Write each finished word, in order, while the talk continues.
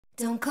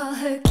Don't call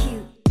her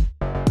cute,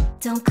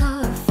 don't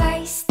call her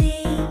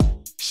feisty.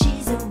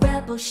 She's a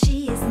rebel,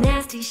 she is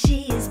nasty,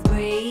 she is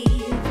brave.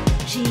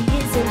 She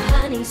isn't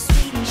honey,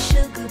 sweetie,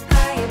 sugar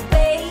pie,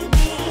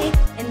 baby.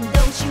 And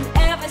don't you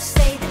ever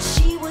say that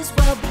she was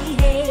well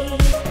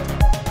behaved.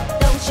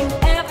 Don't you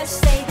ever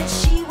say that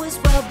she was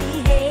well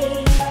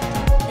behaved.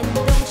 And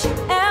don't you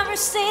ever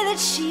say that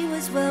she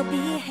was well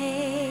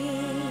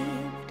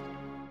behaved.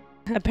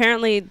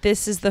 Apparently,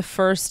 this is the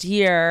first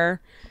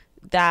year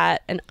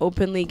that an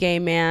openly gay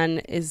man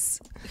is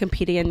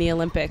competing in the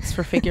Olympics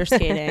for figure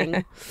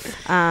skating.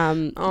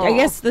 I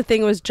guess the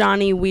thing was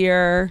Johnny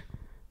Weir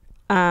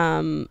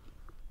was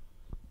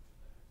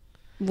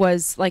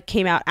like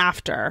came out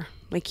after,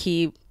 like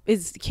he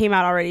came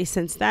out already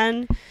since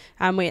then.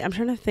 Wait, I'm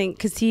trying to think,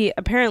 because he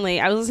apparently,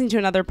 I was listening to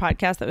another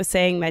podcast that was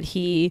saying that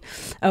his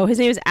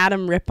name is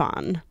Adam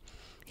Rippon.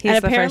 He's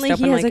and apparently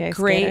he has a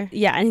great skater.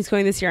 Yeah, and he's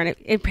going this year, and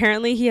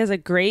apparently he has a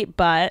great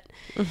butt.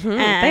 Mm-hmm.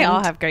 They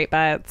all have great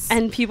butts,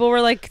 and people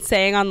were like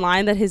saying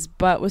online that his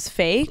butt was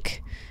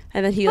fake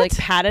and that he like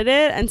patted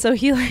it, and so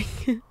he like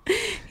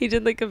he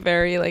did like a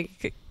very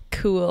like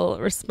cool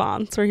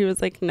response where he was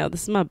like, no,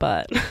 this is my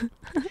butt.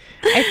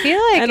 I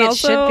feel like and it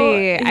also, should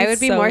be I would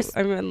be more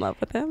I'm in love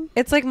with him.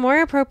 It's like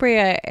more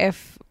appropriate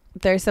if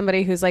there's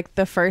somebody who's like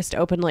the first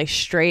openly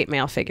straight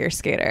male figure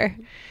skater.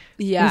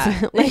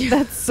 Yeah. Like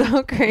that's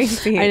so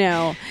crazy. I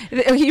know.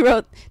 He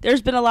wrote,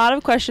 there's been a lot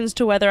of questions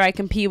to whether I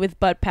compete with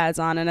butt pads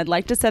on, and I'd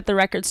like to set the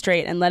record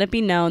straight and let it be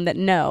known that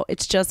no,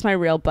 it's just my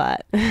real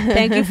butt.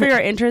 Thank you for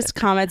your interest,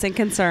 comments, and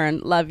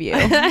concern. Love you.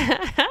 Oh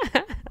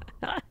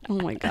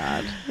my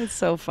God. It's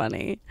so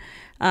funny.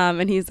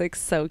 And he's like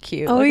so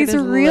cute. Oh, Look he's at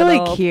his really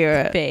little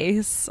cute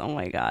face. Oh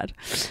my God.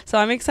 So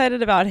I'm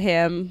excited about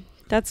him.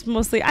 That's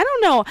mostly, I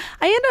don't know.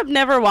 I end up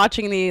never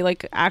watching the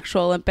like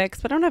actual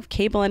Olympics, but I don't have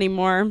cable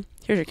anymore.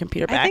 Here's your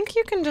computer back. I think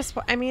you can just,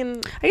 I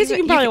guess you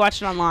can probably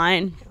watch it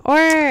online.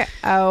 Or,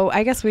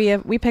 I guess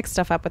we pick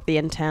stuff up with the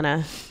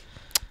antenna.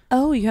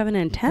 Oh, you have an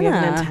antenna. We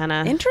have an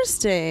antenna.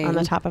 Interesting. On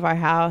the top of our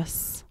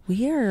house.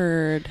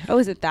 Weird. Oh,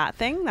 is it that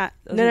thing? No,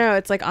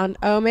 it's like on,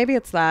 maybe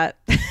it's that.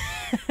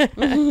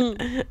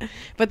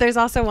 But there's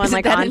also one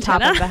like on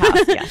top of the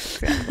house.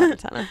 Yes, one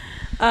antenna.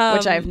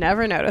 Which I've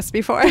never noticed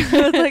before. I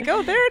was like,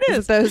 oh, there it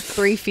is. Those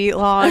 3 feet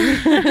long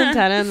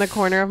antenna in the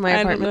corner of my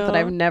apartment that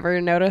I've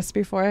never noticed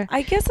before.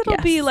 I guess it'll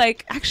be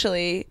like,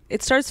 actually,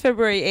 it starts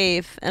February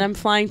 8th, and I'm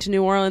flying to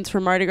New Orleans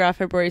for Mardi Gras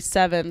February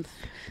 7th.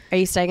 Are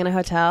you staying in a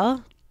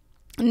hotel?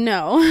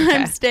 No, okay.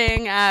 I'm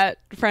staying at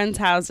friends'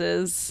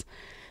 houses.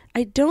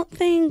 I don't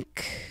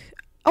think...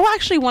 Oh,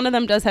 actually, one of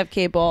them does have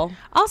cable.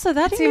 Also,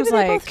 that seems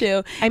like... both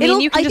do. I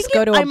mean, you can just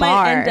go to a bar.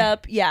 Might end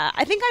up,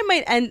 I think I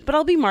might end... But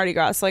I'll be Mardi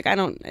Gras, so like, I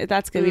don't...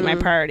 That's going to be my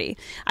priority.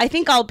 I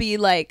think I'll be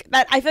like...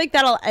 that. I feel like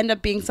that'll end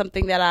up being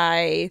something that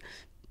I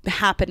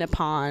happen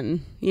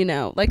upon, you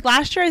know. Like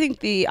last year, I think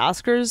the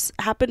Oscars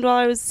happened while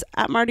I was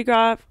at Mardi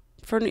Gras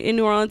in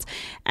New Orleans,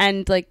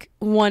 and like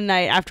one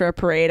night after a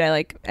parade I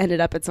like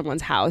ended up at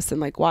someone's house and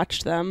like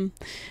watched them,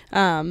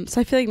 so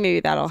I feel like maybe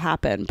that'll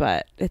happen,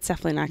 but it's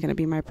definitely not going to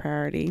be my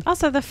priority.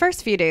 Also, the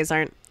first few days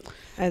aren't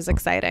as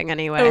exciting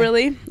anyway. Oh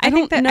really? I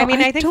think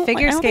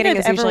figure skating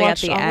is usually at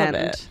the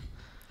end.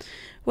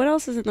 What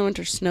else is in the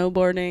winter?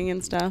 Snowboarding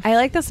and stuff. I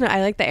like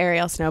the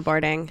aerial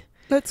snowboarding.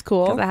 That's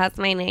cool because it has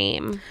my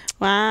name.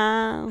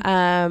 Wow.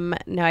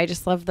 No, I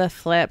just love the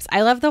flips.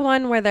 I love the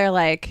one where they're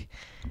like,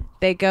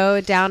 they go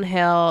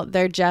downhill.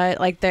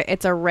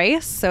 It's a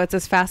race, so it's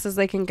as fast as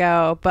they can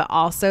go, but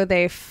also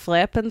they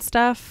flip and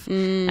stuff,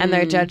 and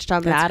they're judged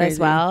on that crazy as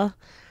well.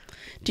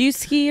 Do you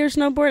ski or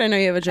snowboard? I know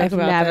you have a joke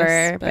about this. I've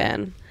never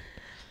been.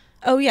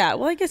 Oh yeah,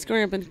 well I guess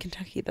growing up in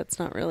Kentucky, that's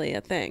not really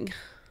a thing.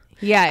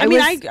 Yeah,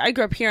 I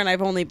grew up here, and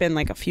I've only been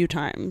like a few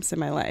times in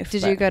my life.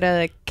 Did you go to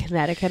like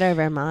Connecticut or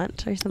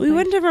Vermont or something? We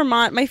went to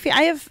Vermont.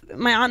 I have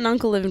my aunt and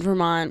uncle live in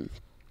Vermont.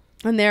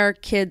 And their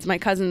kids, my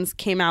cousins,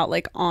 came out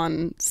like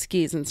on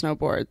skis and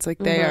snowboards. Like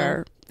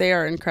they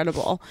are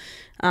incredible.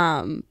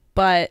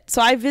 But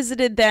so I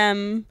visited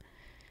them.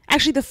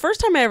 Actually, the first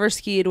time I ever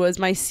skied was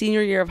my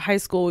senior year of high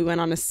school. We went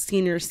on a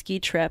senior ski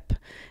trip.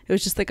 It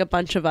was just like a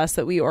bunch of us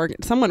that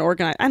someone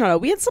organized. I don't know.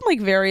 We had some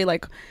like very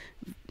like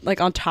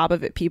on top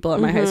of it people at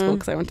my high school,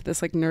 because I went to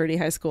this like nerdy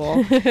high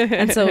school.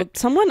 And so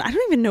someone, I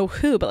don't even know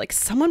who, but like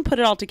someone put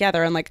it all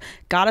together and like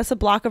got us a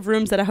block of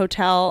rooms at a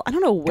hotel. I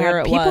don't know where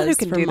it was. People who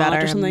can do that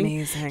are something.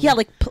 Amazing. Yeah,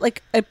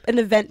 like an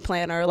event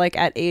planner like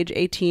at age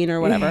 18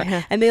 or whatever.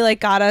 Yeah. And they like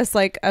got us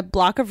like a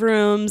block of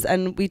rooms,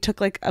 and we took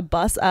like a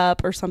bus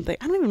up or something.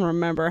 I don't even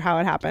remember how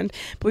it happened.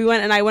 But we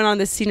went, and I went on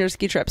this senior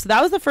ski trip. So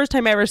that was the first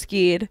time I ever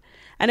skied.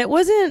 And it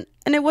wasn't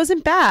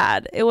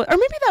bad. It was, or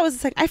maybe that was the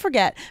second. I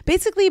forget.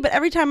 Basically, but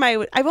every time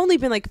I've only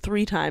been like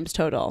 3 times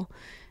total.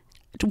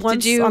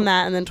 Once on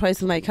that, and then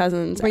twice with my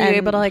cousins. Were you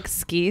able to like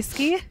ski?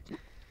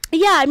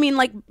 Yeah, I mean,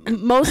 like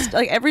most,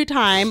 like every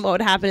time, what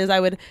would happen is I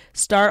would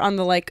start on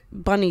the like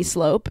bunny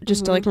slope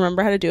just to like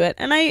remember how to do it,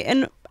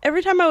 and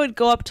every time I would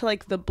go up to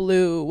like the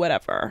blue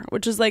whatever,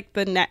 which is like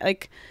the net,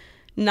 like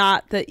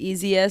not the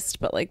easiest,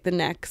 but like the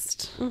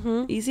next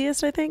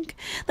easiest, I think.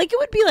 Like it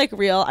would be like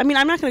real. I mean,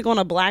 I'm not going to go on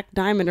a black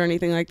diamond or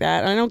anything like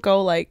that. I don't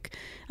go like,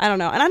 I don't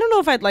know. And I don't know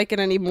if I'd like it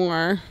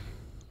anymore.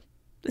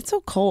 It's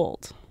so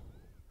cold.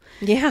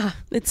 Yeah.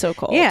 It's so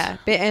cold. Yeah.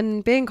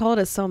 And being cold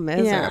is so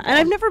miserable. Yeah. And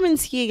I've never been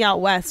skiing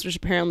out west, which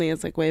apparently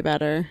is like way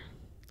better.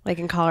 Like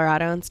in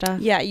Colorado and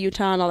stuff? Yeah,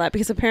 Utah and all that.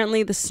 Because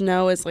apparently the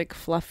snow is like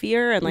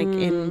fluffier and like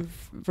in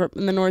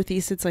the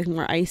Northeast it's like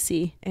more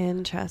icy.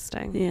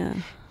 Interesting. Yeah.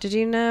 Did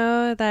you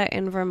know that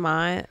in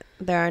Vermont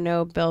there are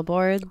no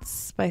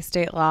billboards by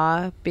state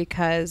law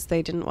because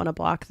they didn't want to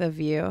block the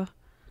view?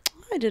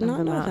 I did not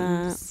know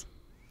mountains.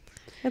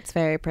 That. It's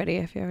very pretty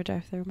if you ever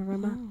drive through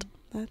Vermont. Oh,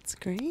 that's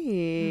great.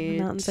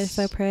 The mountains are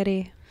so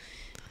pretty.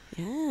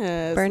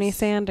 Yes. Bernie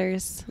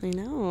Sanders. I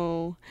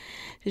know.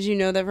 Did you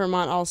know that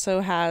Vermont also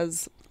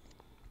has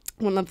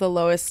one of the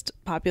lowest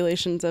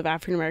populations of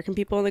African American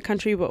people in the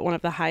country, but one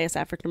of the highest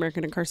African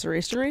American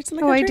incarceration rates in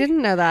the country? Oh, I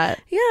didn't know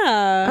that.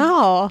 Yeah.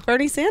 Oh.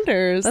 Bernie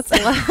Sanders. That's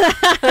less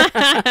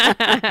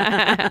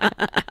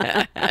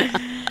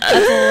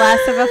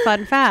of a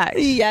fun fact.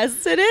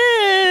 Yes, it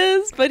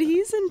is. But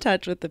he's in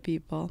touch with the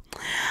people.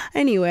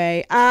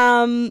 Anyway,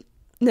 no,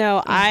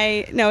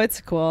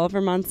 it's cool.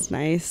 Vermont's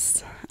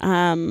nice.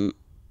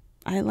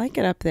 I like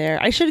it up there.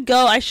 I should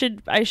go. I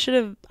should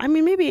have. I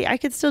mean, maybe I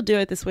could still do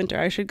it this winter.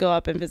 I should go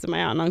up and visit my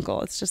aunt and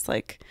uncle. It's just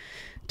like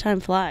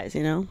time flies,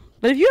 you know.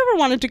 But if you ever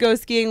wanted to go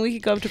skiing, we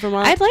could go up to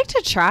Vermont. I'd like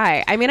to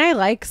try. I mean, I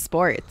like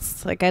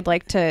sports. Like, I'd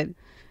like to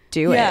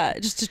do it. Yeah,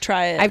 just to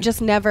try it. I've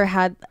never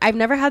had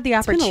the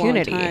opportunity.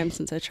 It's been a long time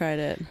since I tried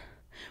it.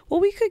 Well,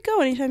 we could go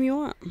anytime you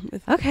want.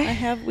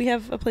 Okay. We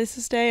have a place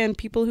to stay and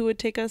people who would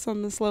take us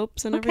on the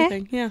slopes and Okay.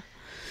 everything. Yeah.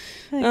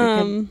 I think we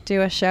can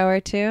do a show or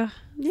two.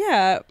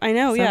 Yeah, I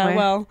know. Somewhere. Yeah,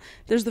 well,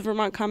 there's the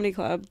Vermont Comedy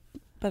Club,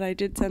 but I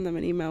did send them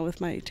an email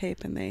with my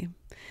tape and they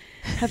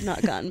have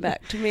not gotten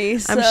back to me.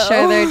 So. I'm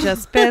sure they're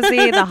just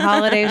busy. The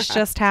holidays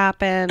just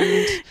happened.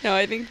 No,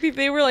 I think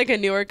they were like a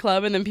newer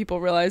club and then people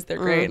realized they're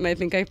great. And I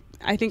think I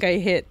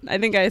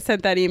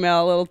sent that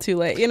email a little too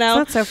late, you know?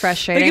 That's so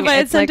frustrating. Like if I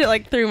had sent it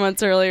like 3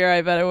 months earlier,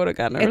 I bet I would have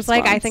gotten a response. It's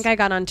like, I think I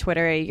got on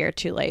Twitter a year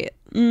too late.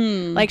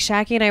 Like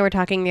Shaki and I were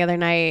talking the other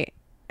night.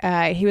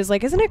 He was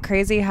like, isn't it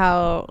crazy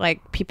how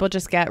like people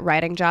just get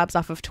writing jobs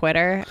off of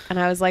Twitter? And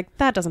I was like,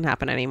 that doesn't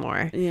happen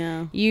anymore.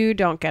 Yeah. You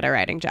don't get a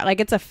writing job. Like,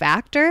 it's a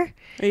factor.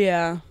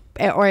 Yeah.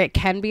 Or it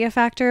can be a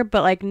factor,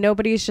 but like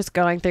nobody's just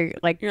going through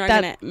like you're not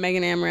gonna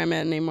Megan Amram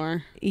it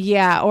anymore.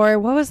 Yeah. Or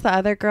what was the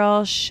other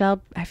girl?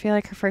 I feel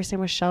like her first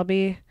name was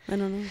Shelby. I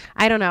don't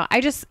know.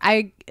 I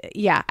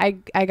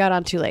got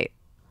on too late.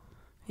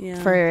 Yeah.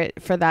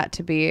 For that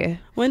to be.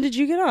 When did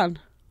you get on?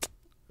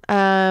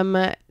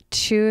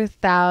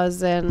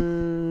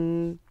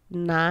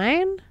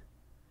 2009.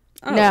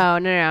 Oh. No,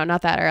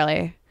 not that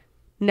early.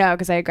 No,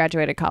 because I had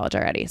graduated college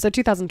already. So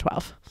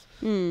 2012.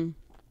 I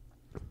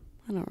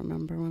don't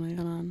remember when I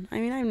got on. I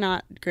mean, I'm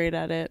not great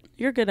at it.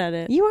 You're good at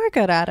it. You are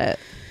good at it.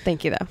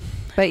 Thank you, though.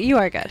 But you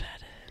are good.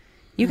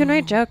 You can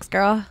write jokes,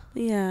 girl.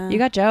 Yeah. You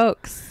got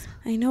jokes.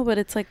 I know, but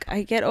it's like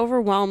I get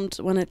overwhelmed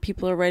when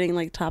people are writing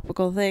like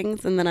topical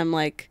things, and then I'm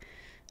like,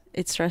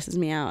 it stresses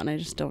me out, and I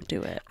just don't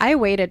do it. I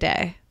wait a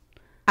day.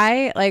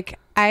 I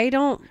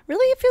don't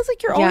really. It feels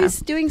like you're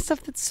always doing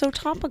stuff that's so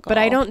topical, but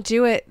I don't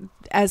do it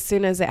as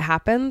soon as it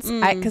happens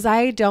because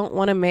I don't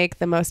want to make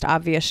the most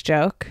obvious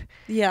joke.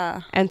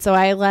 Yeah, and so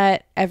I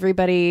let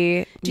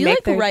everybody. Do you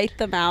write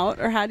them out,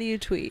 or how do you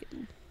tweet?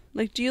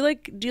 Like, do you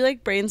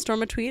like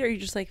brainstorm a tweet, or you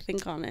just like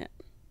think on it?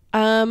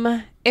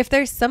 If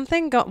there's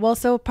something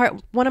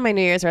one of my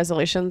New Year's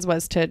resolutions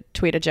was to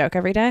tweet a joke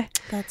every day.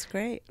 That's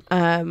great.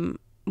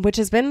 Which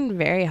has been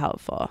very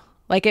helpful.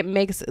 Like, it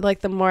makes, like,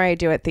 the more I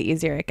do it, the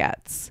easier it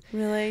gets.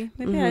 Really?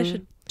 Maybe I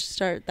should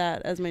start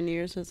that as my New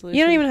Year's resolution.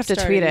 You don't even have to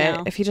tweet it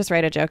if you just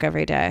write a joke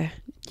every day.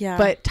 Yeah.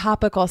 But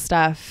topical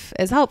stuff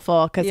is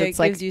helpful because it's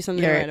like... it gives you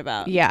something to write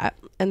about. Yeah.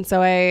 And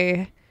so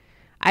I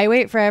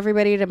wait for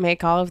everybody to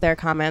make all of their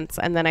comments,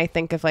 and then I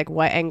think of, like,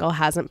 what angle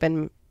hasn't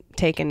been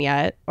taken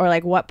yet, or,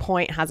 like, what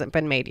point hasn't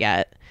been made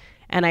yet.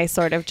 And I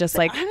sort of just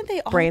like haven't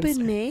they all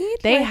been made?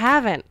 They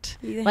haven't.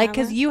 Like,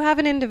 because you have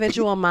an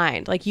individual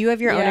mind. Like, you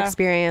have your own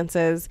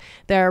experiences.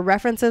 There are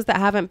references that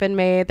haven't been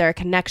made. There are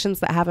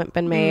connections that haven't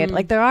been made.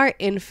 Like, there are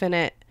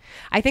infinite.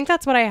 I think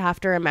that's what I have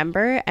to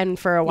remember. And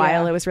for a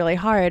while, it was really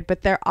hard.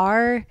 But there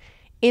are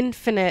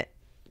infinite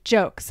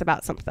jokes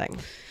about something.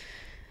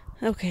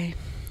 Okay.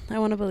 I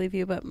want to believe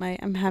you, but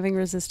I'm having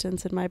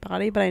resistance in my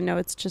body, but I know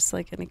it's just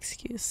like an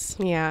excuse.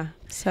 Yeah.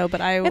 So,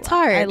 but it's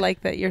hard. I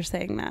like that you're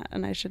saying that,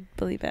 and I should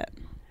believe it.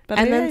 But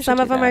and then some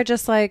of them are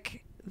just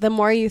like, the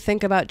more you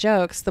think about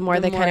jokes, the more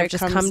they kind of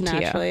just come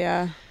naturally, to you.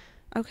 Yeah.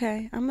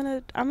 Okay. I'm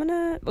gonna.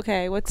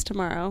 Okay. What's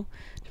tomorrow?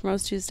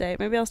 Tomorrow's Tuesday.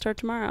 Maybe I'll start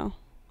tomorrow.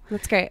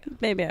 That's great.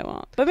 Maybe I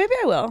won't, but maybe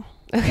I will.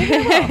 Maybe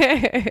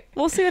I will.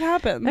 We'll see what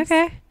happens.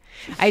 Okay.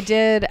 I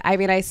did. I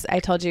mean, I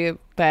told you,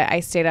 but but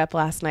I stayed up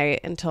last night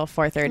until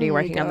 4:30 Oh my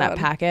working on that God.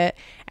 packet.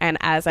 And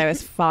as I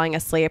was falling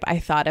asleep, I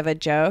thought of a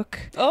joke.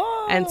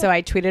 Oh. And so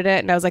I tweeted it,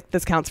 and I was like,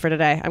 this counts for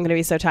today. I'm going to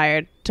be so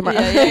tired tomorrow.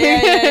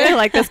 Yeah.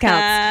 Like, this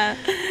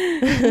counts.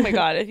 Oh my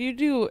God. If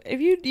you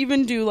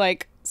even do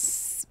like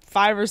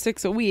 5 or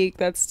 6 a week,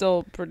 that's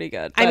still pretty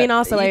good. I mean, But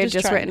also, you I had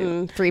just try and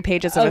written 3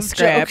 pages of a of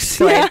script. jokes.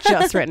 So I had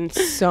just written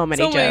so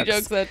many so jokes. many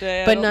jokes that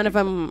day. But none of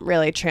them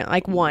really,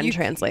 one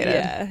translated.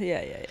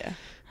 Yeah.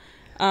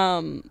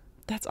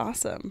 That's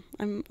awesome.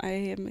 I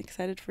am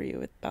excited for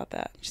you about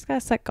that. Just got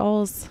to set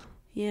goals.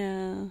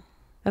 Yeah.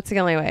 That's the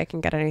only way I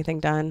can get anything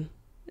done.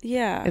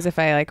 Yeah. Is if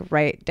I like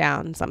write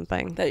down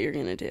something that you're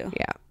gonna do.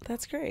 Yeah,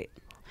 that's great.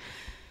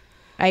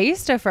 I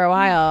used to for a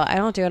while. I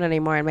don't do it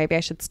anymore, and maybe I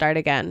should start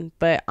again.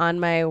 But on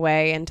my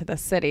way into the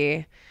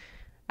city,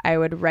 I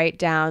would write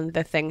down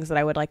the things that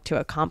I would like to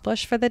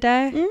accomplish for the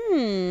day,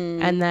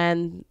 and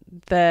then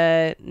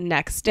the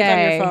next day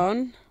on your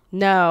phone.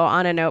 No,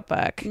 on a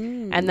notebook,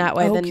 and that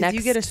way the next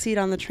you get a seat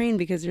on the train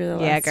because you're the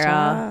last girl.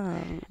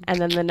 stop. And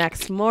then the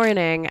next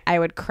morning, I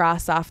would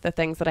cross off the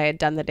things that I had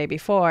done the day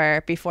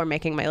before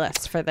making my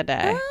list for the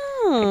day.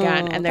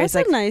 Again, and there's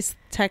that's a nice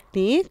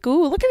technique.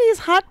 Ooh, look at these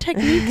hot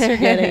techniques you're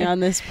getting on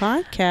this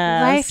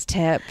podcast. Life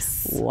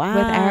tips. Wow.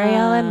 With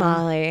Ariel and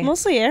Molly.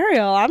 Mostly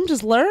Ariel. I'm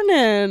just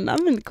learning.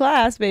 I'm in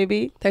class,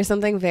 baby. There's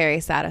something very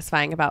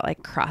satisfying about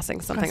like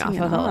crossing something off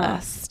of a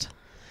list.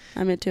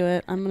 I'm into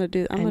it. I'm gonna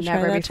try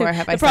never that before too.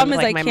 have the I problem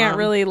sounded is like I my can't mom.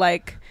 really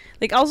like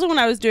also when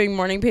I was doing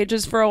morning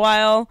pages for a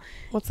while.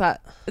 What's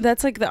that?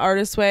 That's like the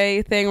artist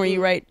way thing where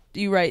you write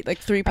like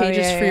 3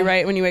 pages free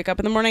write when you wake up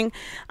in the morning.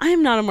 I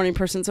am not a morning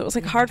person, so it was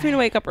like hard for me to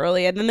wake up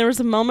early. And then there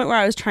was a moment where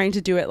I was trying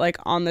to do it like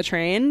on the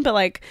train, but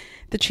like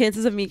the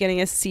chances of me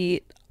getting a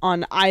seat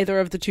on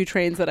either of the 2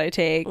 trains that I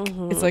take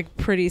is like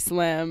pretty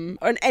slim.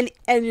 And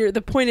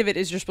the point of it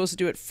is you're supposed to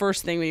do it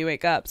first thing when you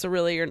wake up. So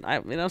really I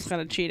was kind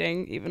of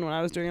cheating even when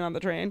I was doing it on the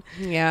train.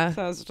 Yeah.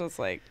 So I was just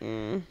like,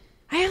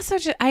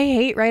 I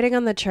hate writing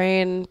on the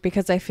train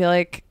because I feel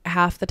like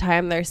half the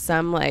time there's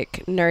some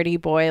like nerdy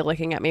boy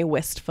looking at me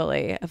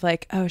wistfully of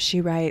like, oh, she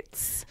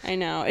writes. I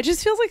know. It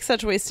just feels like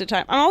such a waste of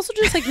time. I'm also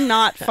just like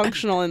not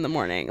functional in the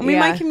morning. I mean,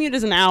 Yeah. my commute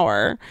is an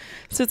hour.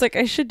 So it's like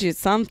I should do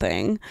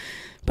something.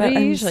 But What do you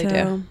I'm usually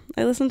do?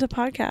 I listen to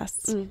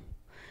podcasts.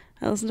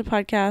 I listen to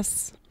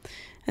podcasts.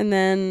 And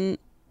then,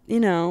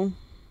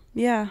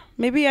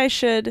 maybe I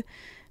should...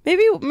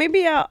 Maybe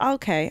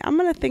okay. I'm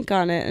gonna think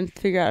on it and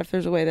figure out if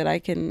there's a way that I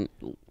can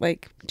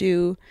like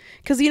do.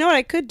 Because you know what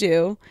I could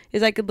do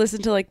is I could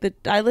listen to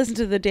I listen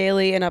to the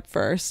Daily and Up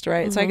First,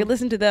 right? So I could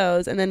listen to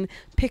those and then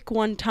pick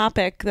one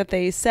topic that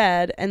they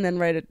said and then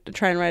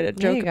try and write a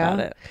joke about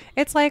it.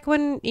 It's like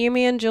when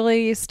me and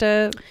Julie used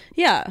to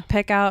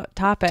pick out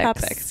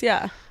topics,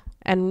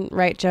 and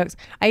write jokes.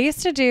 I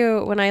used to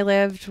do when I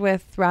lived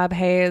with Rob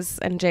Hayes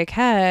and Jake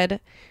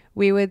Head.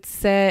 We would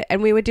sit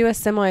and we would do a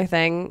similar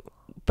thing.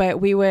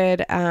 But we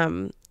would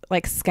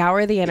like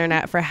scour the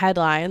internet for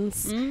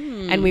headlines,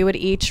 and we would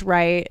each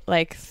write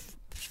like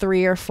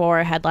 3 or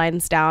 4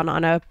 headlines down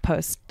on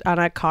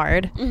a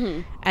card,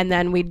 and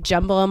then we'd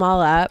jumble them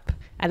all up,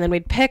 and then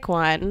we'd pick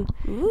one,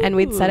 and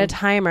we'd set a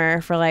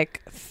timer for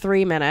like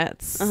 3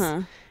 minutes,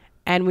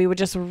 and we would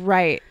just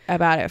write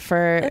about it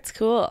for. That's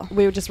cool.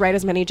 We would just write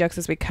as many jokes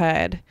as we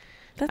could.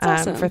 That's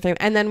awesome.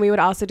 And then we would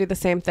also do the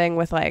same thing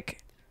with like,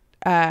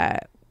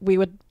 we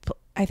would.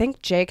 I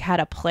think Jake had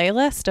a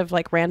playlist of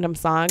like random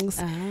songs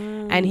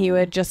and he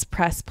would just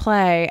press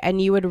play and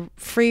you would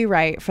free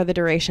write for the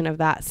duration of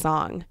that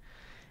song.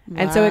 Wow.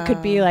 And so it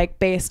could be like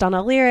based on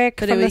a lyric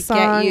from the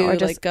song get you, or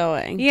just like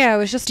going. Yeah, it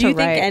was just Do you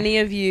write. think any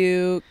of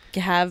you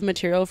have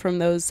material from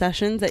those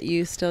sessions that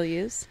you still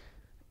use?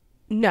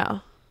 No.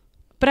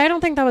 But I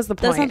don't think that was the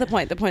point. That's not the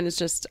point. The point is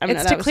just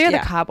it's to clear the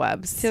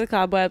cobwebs. Clear the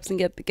cobwebs and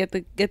get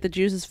the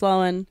juices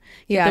flowing.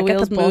 Get the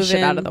wheels bullshit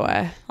moving, out of the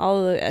way.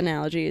 All the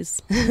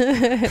analogies.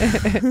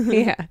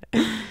 yeah,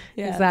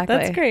 exactly.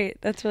 That's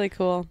great. That's really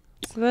cool.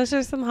 So those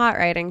are some hot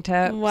writing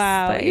tips.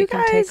 Wow, that you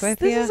can guys! take with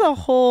This you. is a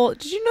whole.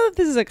 Did you know that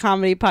this is a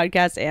comedy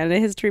podcast and a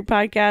history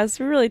podcast?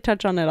 We really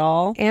touch on it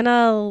all. And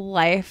a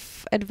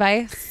life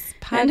advice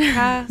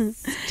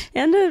podcast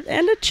and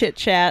a chit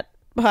chat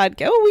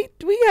podcast. Oh,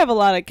 we have a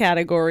lot of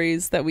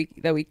categories that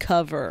we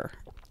cover.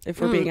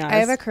 If we're being honest, I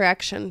have a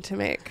correction to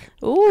make.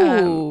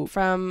 Ooh,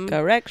 from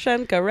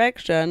correction.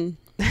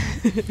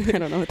 I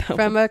don't know what that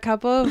from a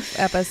couple of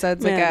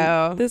episodes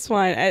ago. This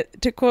wine,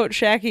 to quote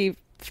Shaggy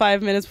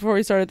 5 minutes before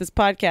we started this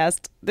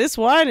podcast, this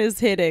wine is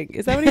hitting.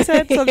 Is that what he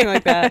said? Something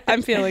like that.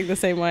 I'm feeling the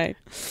same way.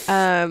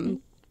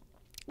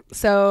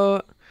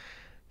 So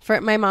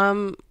for my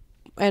mom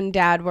and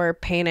dad were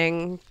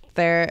painting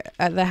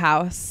the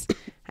house.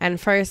 And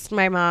first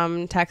my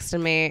mom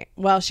texted me.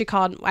 Well,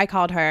 I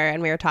called her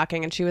and we were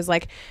talking and she was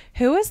like,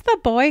 who is the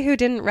boy who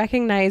didn't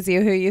recognize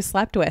you, who you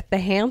slept with? The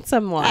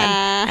handsome one.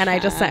 And I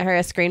just sent her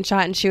a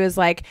screenshot and she was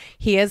like,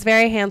 he is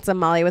very handsome.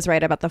 Molly was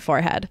right about the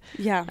forehead.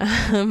 Yeah. But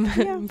I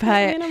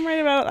mean, I'm right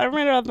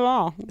about them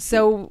all.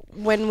 So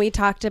when we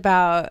talked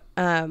about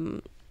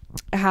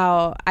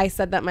how I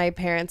said that my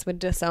parents would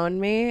disown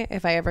me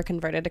if I ever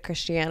converted to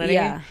Christianity.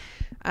 Yeah.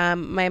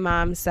 My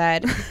mom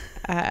said,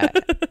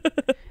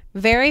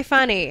 very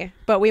funny,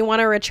 but we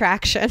want a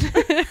retraction.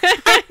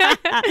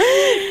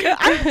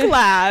 I'm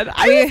glad.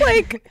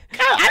 I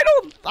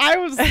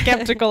was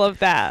skeptical of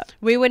that.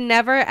 We would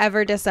never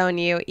ever disown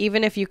you,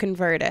 even if you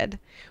converted.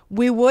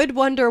 We would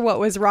wonder what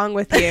was wrong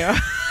with you.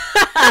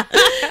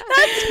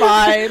 That's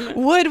fine.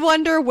 Would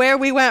wonder where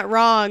we went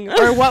wrong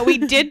or what we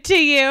did to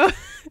you.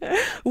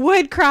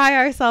 Would cry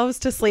ourselves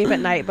to sleep at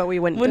night, but we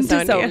wouldn't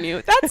disown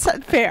you. That's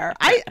fair.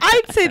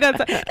 I'd say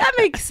that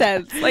makes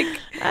sense. Like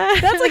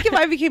that's like if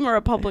I became a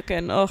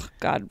Republican. Oh,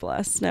 God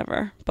bless,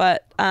 never.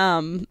 But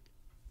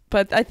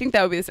I think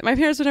that would be the same. My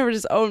parents would never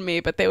disown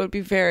me, but they would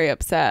be very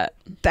upset.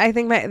 I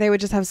think they would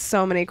just have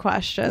so many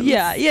questions.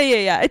 Yeah.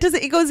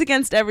 It goes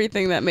against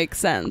everything that makes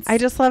sense. I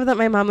just love that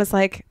my mom was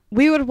like,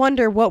 we would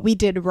wonder what we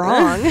did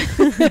wrong.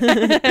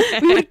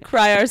 We would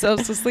cry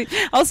ourselves to sleep.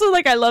 Also,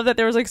 like, I love that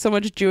there was like so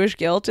much Jewish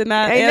guilt in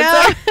that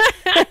answer.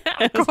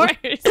 Of course.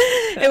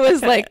 It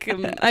was like,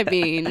 I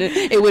mean,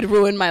 it would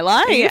ruin my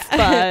life,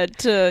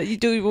 but you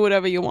do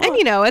whatever you want.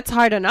 And it's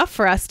hard enough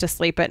for us to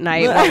sleep at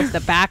night with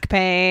the back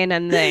pain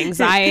and the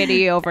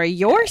anxiety over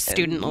your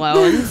student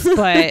loans.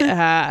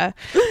 But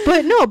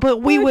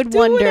we would do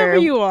wonder whatever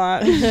you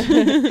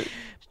want.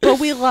 But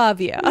we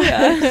love you.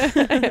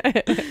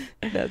 Yeah.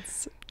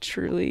 That's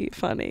truly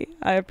funny.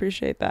 I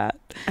appreciate that.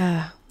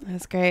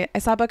 That's great. I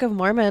saw Book of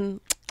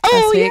Mormon Oh,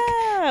 last week.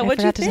 yeah.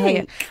 What'd you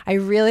think? I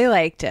really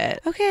liked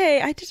it.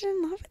 Okay, I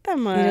didn't love it that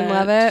much. You didn't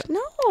love it?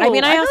 No. I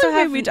mean, I also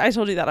feel like have I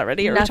told you that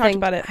already, or we talked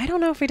about it. I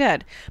don't know if we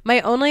did.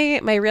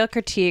 My real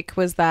critique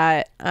was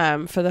that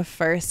for the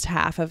first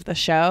half of the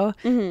show,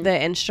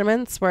 the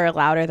instruments were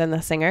louder than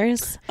the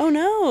singers. Oh,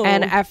 no.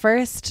 And at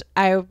first,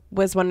 I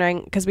was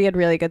wondering, because we had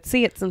really good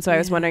seats, and so I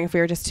was wondering if we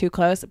were just too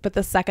close. But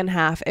the second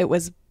half, it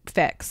was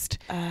fixed.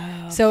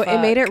 Oh, so it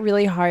made it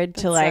really hard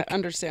to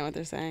understand what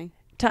they're saying.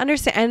 To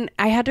understand, and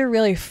I had to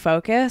really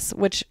focus,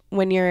 which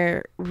when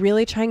you're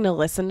really trying to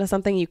listen to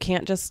something, you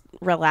can't just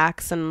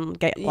relax and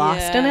get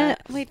lost in it.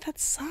 Wait, that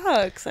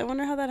sucks. I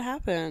wonder how that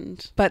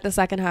happened. But the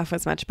second half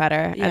was much better,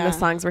 and the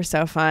songs were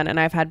so fun, and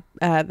I've had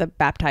the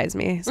Baptize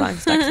Me song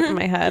stuck in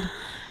my head.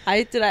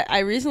 I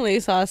recently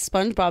saw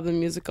SpongeBob the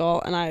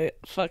musical, and I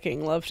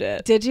fucking loved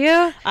it. Did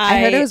you? I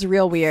heard it was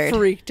real weird.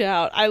 Freaked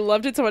out. I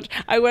loved it so much.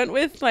 I went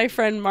with my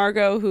friend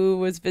Margot, who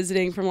was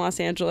visiting from Los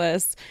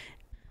Angeles.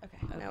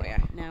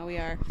 Now we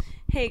are.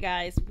 Hey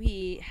guys,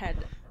 we had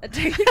a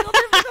technical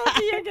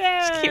difficulty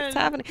again. It keeps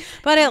happening.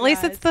 But at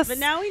least it's the. But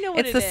now we know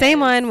what it's the same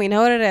one. We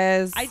know what it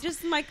is. I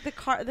just like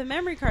the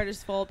memory card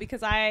is full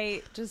because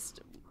I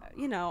just,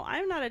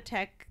 I'm not a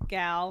tech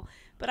gal,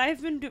 but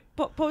I've been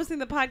posting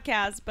the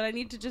podcast, but I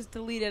need to just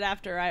delete it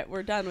after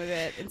we're done with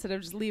it instead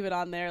of just leave it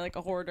on there like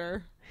a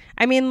hoarder.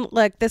 I mean,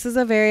 look, this is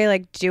a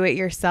very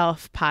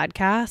do-it-yourself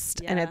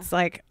podcast, and it's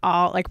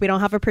all we don't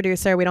have a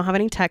producer, we don't have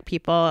any tech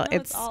people. No,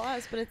 it's all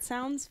us, but it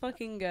sounds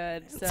fucking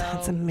good. So it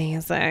sounds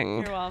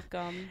amazing. You're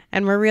welcome.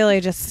 And we're really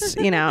just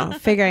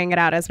figuring it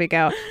out as we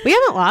go. We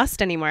haven't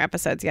lost any more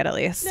episodes yet, at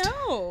least.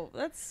 No,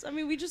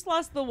 we just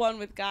lost the one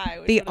with Guy,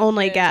 which the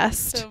only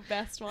guest, the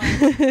best one.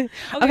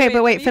 Okay,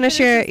 but wait, finish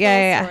your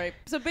story.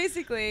 So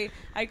basically,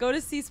 I go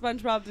to see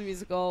SpongeBob the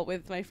musical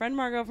with my friend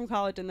Margot from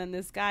college, and then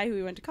this guy who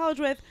we went to college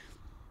with.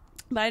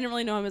 But I didn't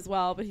really know him as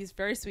well, but he's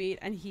very sweet,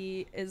 and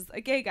he is a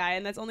gay guy,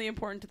 and that's only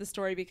important to the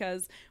story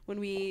because when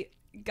we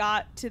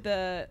got to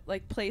the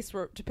place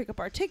to pick up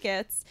our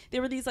tickets,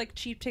 there were these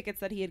cheap tickets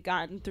that he had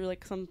gotten through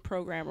some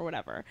program or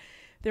whatever.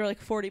 They were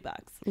 $40.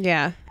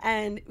 Yeah.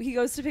 And he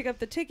goes to pick up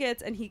the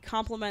tickets, and he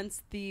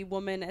compliments the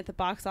woman at the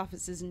box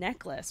office's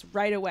necklace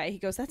right away. He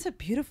goes, "That's a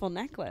beautiful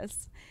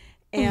necklace."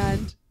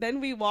 And then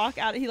we walk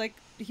out.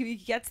 He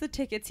gets the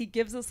tickets. He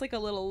gives us a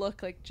little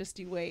look, just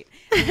you wait.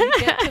 And we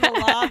get to the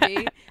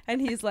lobby, and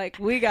he's like,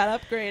 "We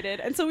got upgraded."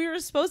 And so we were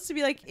supposed to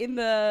be in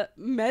the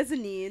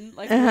mezzanine,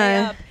 way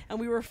up, and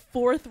we were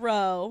 4th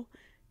row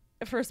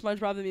for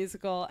SpongeBob the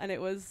musical, and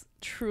it was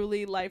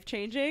truly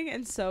life-changing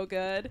and so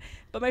good.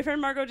 But my friend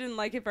Margot didn't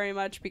like it very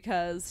much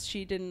because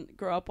she didn't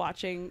grow up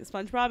watching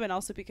SpongeBob, and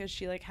also because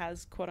she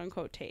has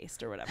quote-unquote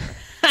taste or whatever.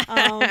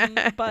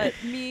 But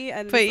me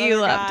and this you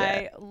other loved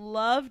guy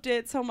loved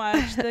it so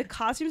much. The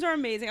costumes are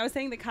amazing. I was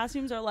saying the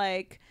costumes are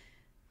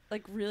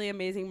really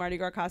amazing Mardi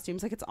Gras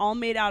costumes. It's all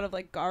made out of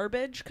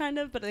garbage kind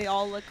of, but they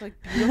all look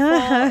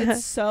beautiful.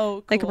 It's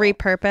so cool.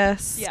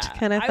 Repurposed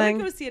kind of thing. I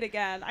would go see it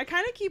again. I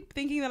kind of keep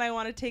thinking that I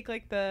want to take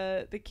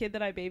the kid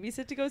that I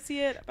babysit to go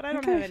see it, but I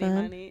don't have any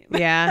money.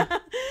 Yeah.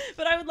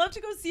 But I would love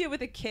to go see it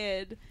with a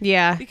kid.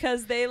 Yeah.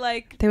 Because they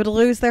would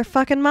lose their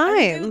fucking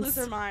minds. They would lose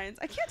their minds.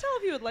 I can't tell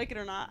if he would like it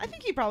or not. I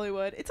think he probably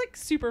would. It's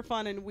super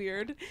fun and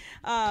weird.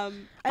 Also,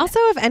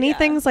 if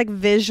anything's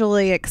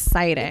visually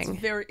exciting.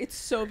 It's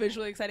so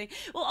visually exciting.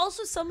 Well,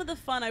 also some of the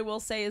fun I will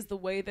say is the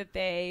way that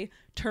they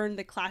turn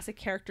the classic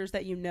characters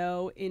that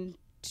into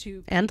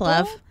people and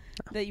love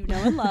that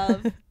and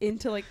love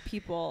into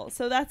people.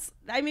 So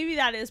maybe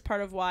that is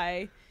part of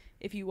why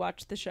if you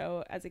watched the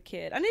show as a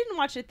kid. I didn't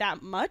watch it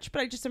that much,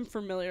 but I just am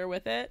familiar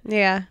with it.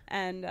 Yeah.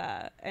 And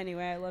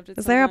anyway, I loved it.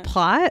 Is so there much. a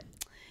plot?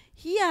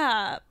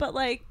 Yeah, but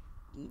like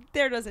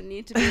there doesn't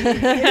need to be.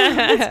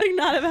 It's like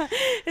not about.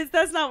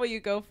 That's not what you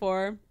go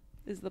for.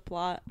 Is the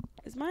plot?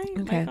 Is my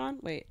mic on?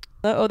 Wait.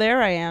 Oh,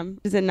 there I am.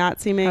 Is it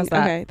not seeming? How's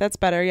that? Okay, that's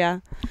better. Yeah.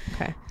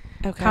 Okay.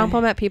 Okay.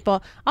 Compliment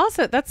people.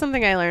 Also, that's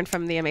something I learned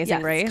from The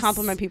Amazing Race.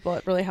 Compliment people.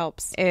 It really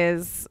helps.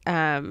 Is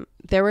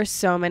there were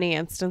so many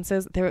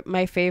instances.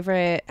 My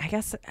favorite, I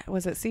guess,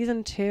 was it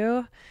season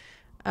 2?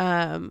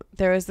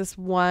 There was this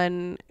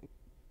one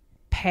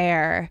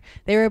pair.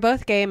 They were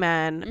both gay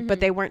men, but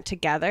they weren't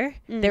together.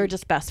 They were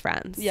just best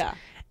friends. Yeah.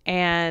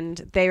 And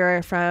they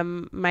were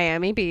from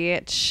Miami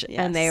Beach,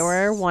 and they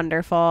were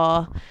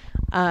wonderful.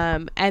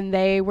 And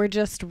they were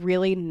just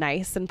really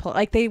nice and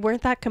like they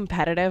weren't that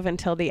competitive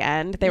until the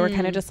end. They were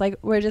kind of just like,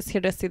 we're just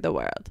here to see the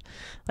world.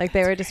 Like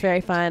they were just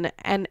very fun.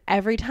 And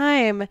every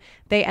time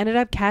they ended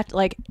up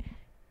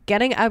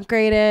getting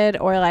upgraded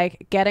or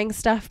like getting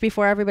stuff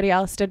before everybody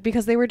else did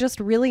because they were just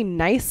really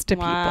nice to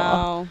people.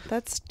 Wow.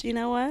 That's, you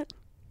know what?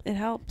 It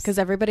helps. Because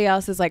everybody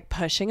else is like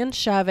pushing and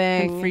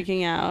shoving. And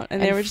freaking out.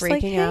 And they were just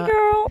like, hey, out.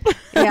 girl.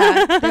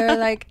 Yeah. They were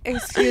like,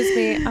 excuse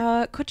me,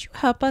 could you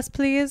help us,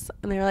 please?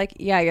 And they were like,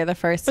 yeah, you're the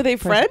first. Were they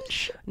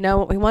French?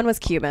 No, one was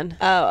Cuban.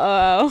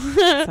 Oh.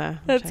 So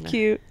That's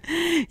cute.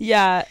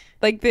 Yeah.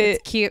 Like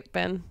it's cute,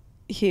 Ben.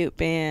 Cute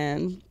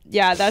band.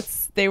 Yeah, it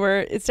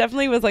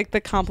definitely was like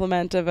the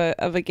compliment of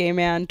a gay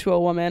man to a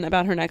woman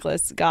about her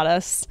necklace got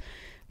us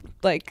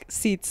like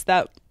seats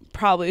that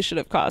probably should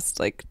have cost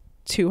like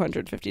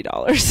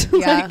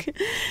 $250. Yeah.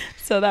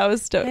 So that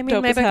was dope. I mean,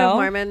 dope my as Book hell. of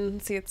Mormon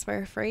seats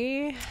were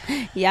free.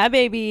 Yeah,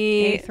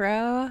 baby. 8th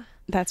row.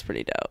 That's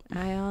pretty dope.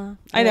 Aisle.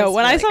 I know.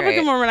 When I saw Book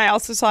of Mormon, I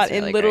also saw it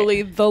in really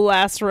literally the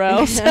last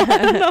row. So I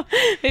don't know.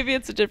 Maybe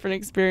it's a different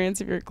experience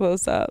if you're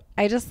close up.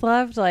 I just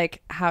loved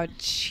like how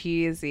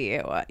cheesy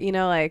it was. You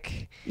know,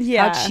 like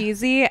Yeah. how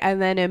cheesy and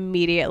then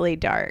immediately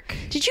dark.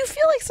 Did you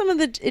feel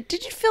like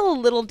did you feel a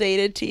little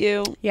dated to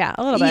you? Yeah,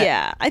 a little bit.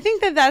 Yeah. I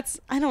think that's,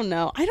 I don't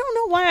know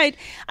why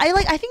I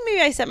think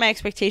maybe I set my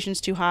expectations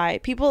too high.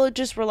 People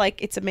just were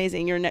like, it's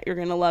amazing. You're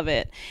going to love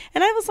it.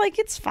 And I was like,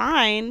 it's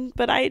fine,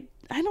 but I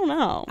don't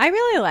know. I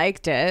really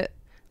liked it.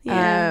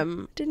 Yeah,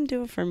 didn't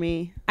do it for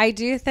me. I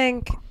do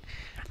think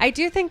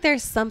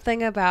there's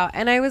something about,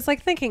 and I was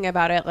like thinking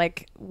about it,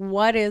 like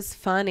what is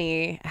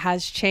funny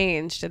has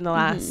changed in the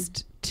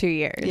last 2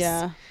 years.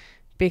 Yeah.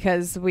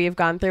 Because we've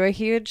gone through a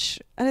huge,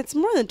 And it's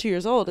more than 2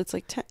 years old. It's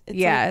like 10.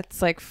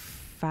 it's like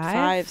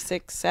 5,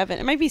 6, 7.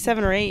 It might be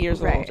 7 or 8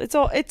 years Right.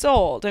 old. It's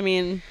old. I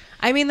mean,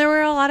 there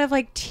were a lot of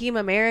like Team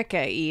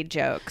America-y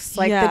jokes,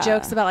 like the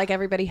jokes about like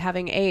everybody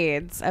having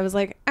AIDS. I was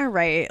like, all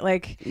right,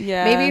 like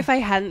maybe if I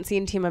hadn't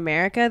seen Team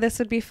America, this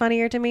would be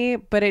funnier to me.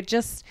 But it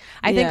just,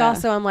 I think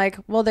also I'm like,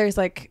 well, there's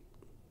like,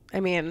 I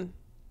mean,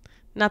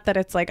 not that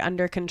it's like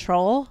under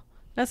control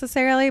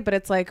necessarily, but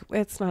it's like,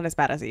 it's not as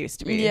bad as it used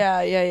to be.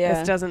 Yeah.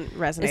 This doesn't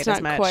resonate It's not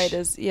as much. quite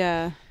as,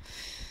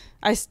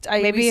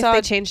 I Maybe if saw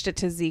they changed it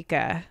to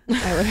Zika,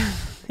 I would.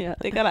 Yeah,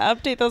 they gotta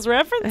update those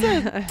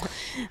references.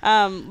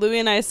 Louis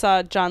and I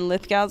saw John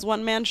Lithgow's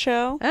one-man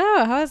show.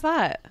 Oh, how is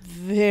that?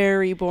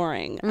 Very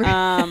boring.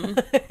 Wow.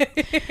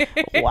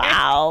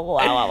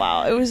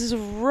 It was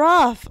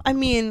rough. I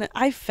mean,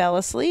 I fell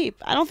asleep.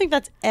 I don't think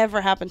that's ever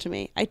happened to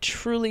me. I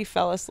truly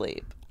fell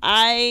asleep.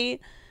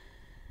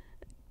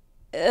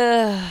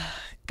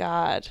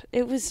 God,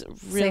 it was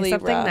really say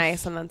something rough.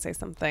 nice and then say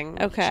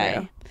something Okay.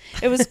 true.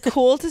 It was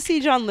cool to see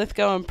John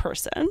Lithgow in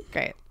person.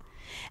 Great.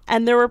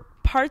 And there were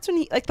parts when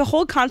he, like, the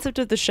whole concept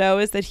of the show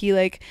is that he,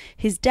 like,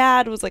 his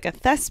dad was like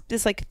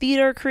this like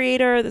theater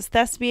creator, this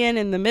thespian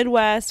in the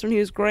Midwest when he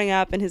was growing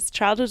up, and his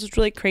childhood was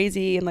really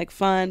crazy and like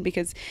fun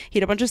because he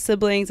had a bunch of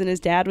siblings, and his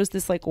dad was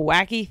this like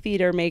wacky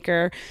theater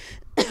maker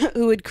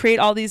who would create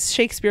all these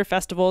Shakespeare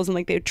festivals, and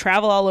like they would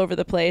travel all over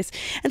the place.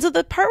 And so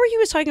the part where he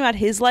was talking about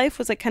his life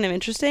was like kind of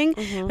interesting,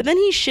 but then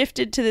he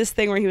shifted to this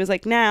thing where he was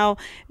like, now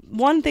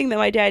one thing that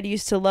my dad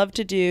used to love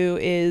to do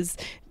is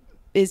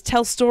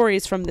tell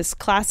stories from this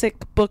classic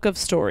book of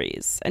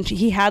stories. And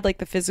he had like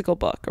the physical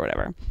book or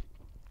whatever,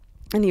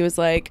 and he was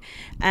like,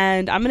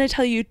 and I'm going to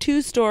tell you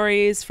 2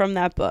 stories from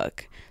that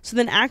book. So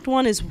then act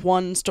 1 is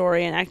one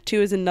story and act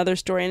 2 is another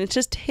story, and it's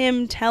just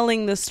him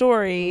telling the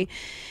story.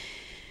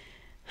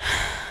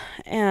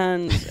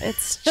 And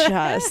it's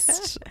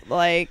just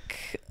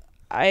like,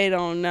 I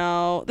don't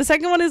know. The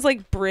second one is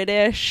like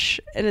British,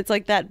 and it's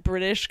like that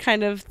British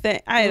kind of thing.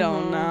 I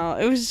don't know.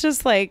 It was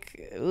just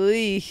like,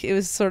 it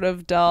was sort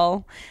of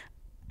dull.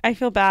 I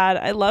feel bad.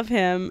 I love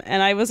him,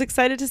 and I was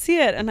excited to see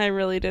it, and I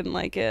really didn't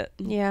like it.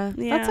 Yeah.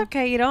 That's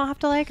okay. You don't have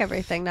to like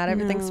everything. Not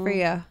everything's for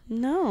you.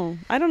 No.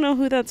 I don't know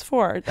who that's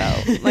for,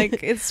 though.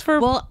 Like, it's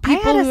for Well,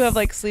 people who have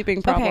like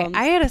sleeping problems. Okay,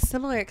 I had a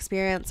similar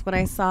experience when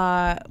I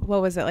saw,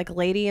 what was it, like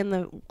Lady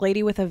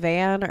with a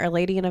Van, or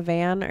Lady in a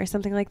Van or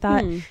something like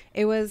that.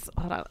 It was,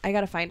 hold on, I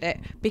gotta find it,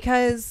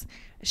 because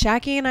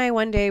Shaki and I,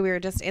 one day we were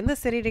just in the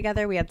city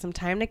together. We had some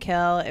time to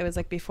kill. It was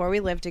like before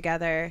we lived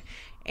together,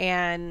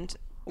 and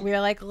we were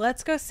like,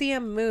 let's go see a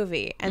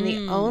movie. And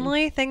the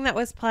only thing that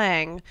was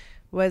playing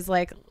was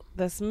like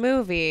this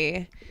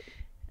movie.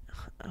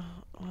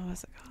 What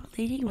was it called?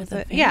 Lady with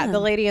the Van. Yeah, The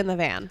Lady in the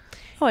Van.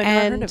 Oh, I've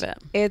never heard of it.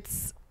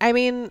 It's, I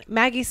mean,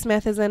 Maggie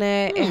Smith is in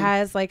it. It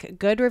has like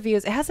good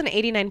reviews. It has an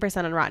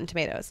 89% on Rotten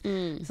Tomatoes.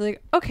 So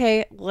like,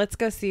 okay, let's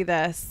go see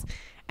this.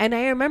 And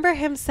I remember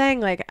him saying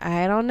like,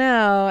 I don't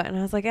know. And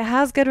I was like, it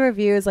has good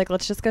reviews. Like,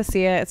 let's just go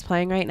see it. It's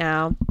playing right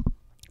now.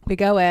 We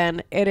go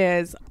in. It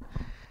is,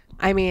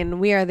 I mean,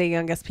 we are the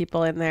youngest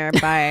people in there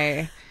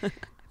by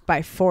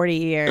 40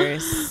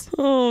 years.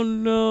 Oh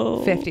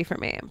no. 50 for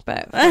me,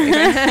 but 40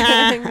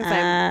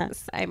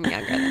 I'm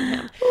younger than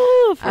him.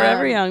 Ooh,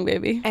 forever young,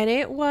 baby. And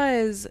it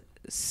was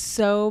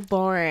so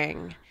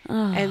boring.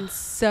 And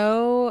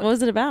so What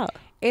was it about?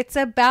 it's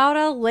about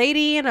a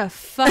lady in a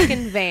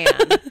fucking van.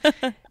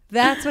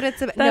 That's what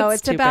it's about. No,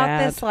 That's it's too about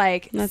bad. this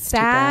like That's too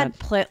sad,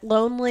 bad.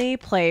 lonely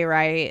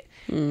playwright.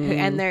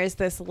 And there's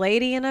this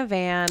lady in a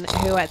van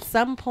who at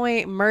some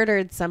point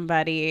murdered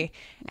somebody,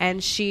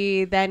 and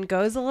she then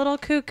goes a little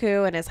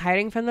cuckoo and is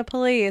hiding from the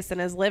police and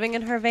is living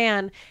in her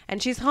van,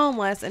 and she's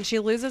homeless and she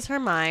loses her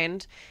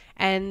mind,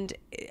 and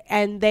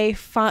they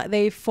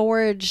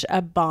forge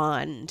a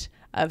bond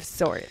of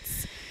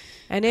sorts.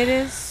 And it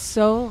is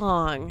so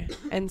long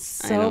and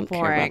so don't care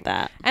boring. about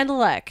that. And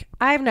look,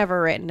 I've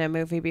never written a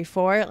movie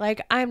before.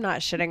 Like, I'm not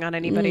shitting on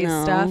anybody's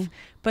No. stuff,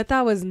 but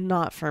that was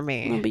not for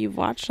me. No, but you've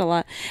watched a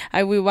lot.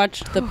 We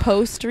watched The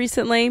Post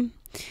recently.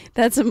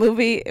 That's a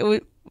movie.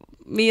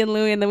 Me and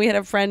Louie, and then we had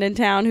a friend in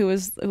town who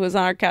was on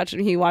our couch,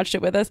 and he watched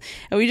it with us,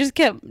 and we just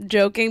kept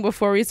joking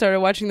before we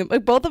started watching them.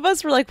 Like, both of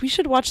us were like, we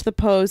should watch The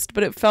Post,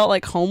 but it felt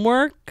like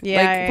homework.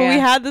 Yeah, But we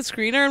had the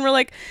screener, and we're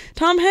like,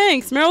 Tom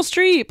Hanks, Meryl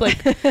Streep,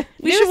 like,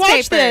 we should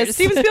watch this. Newspapers.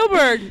 Steven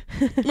Spielberg.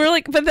 We're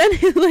like, but then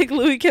like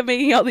Louie kept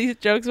making all these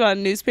jokes about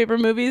newspaper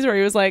movies where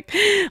he was like,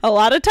 a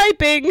lot of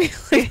typing,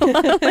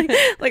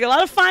 like a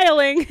lot of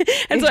filing,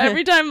 and so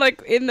every time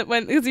like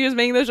when because he was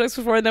making those jokes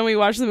before, and then we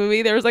watched the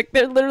movie, there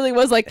literally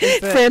was like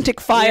frantic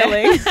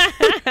filing.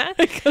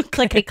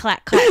 Clickety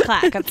clack, clack,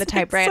 clack of the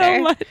typewriter.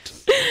 So much.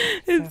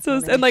 It's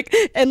so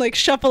and like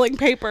shuffling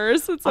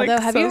papers. It's Although,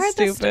 like have so you heard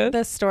stupid.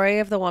 the story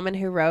of the woman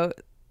who wrote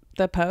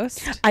The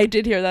Post? I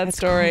did hear that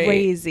story.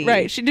 Crazy.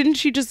 Right. She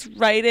just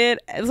write it.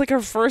 It was like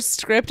her first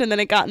script, and then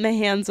it got in the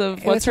hands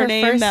of what's her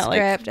name? First That like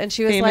script, and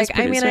she was famous like,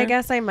 I mean, I producer.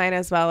 guess I might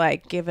as well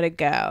like give it a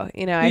go.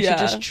 You know, I Yeah. should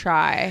just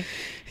try.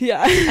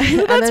 Yeah. And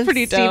That's then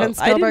pretty dope. Steven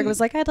Spielberg didn't- was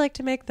like, I'd like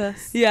to make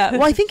this. Yeah.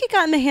 Well, I think it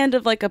got in the hand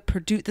of like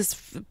this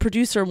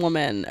producer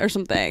woman or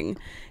something,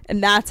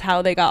 and that's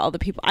how they got all the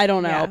people. I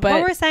don't know, Yeah. but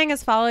what we're saying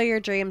is follow your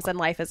dreams and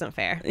life isn't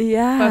fair.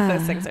 yeah, Both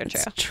those things are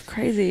true. It's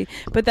crazy.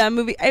 But that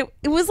movie, it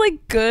was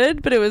like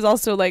good, but it was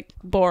also like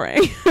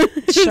boring.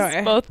 It was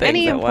Sure. both things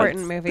Any at important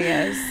once. movie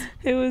is.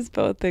 It was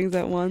both things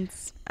at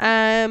once.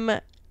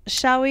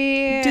 Shall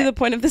we Do the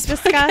point of this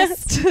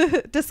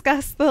podcast?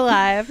 discuss the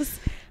lives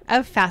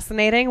of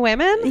fascinating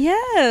women?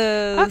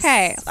 Yes.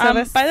 Okay,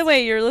 so by the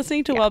way, you're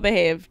listening to Well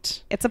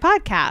Behaved It's a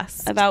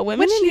podcast about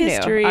women which in you knew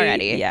history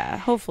already. Yeah,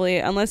 hopefully,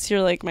 unless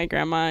you're like my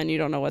grandma and you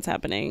don't know what's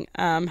happening,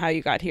 how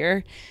you got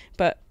here,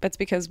 but that's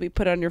because we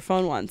put it on your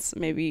phone once.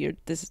 Maybe you're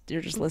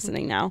just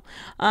listening now.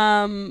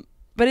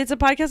 But it's a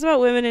podcast about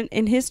women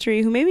in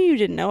history who maybe you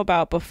didn't know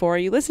about before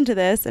you listened to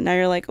this, and now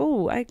you're like,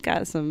 oh, I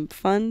got some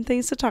fun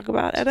things to talk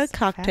about at a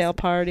cocktail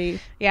party.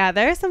 Yeah,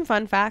 there are some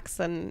fun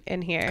facts in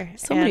here.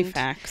 So many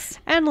facts.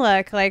 And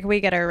look, like we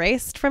get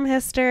erased from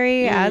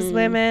history as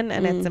women,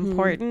 and it's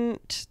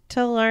important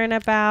to learn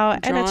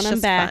about. And it's Drawing 'em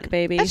just back, fun.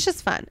 baby. It's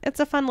just fun.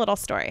 It's a fun little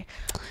story.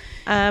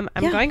 I'm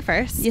going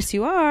first. Yes,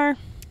 you are.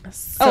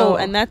 So-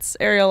 and that's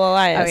Ariel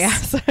Elias. Oh yeah,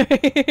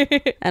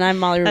 sorry. And I'm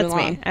Molly That's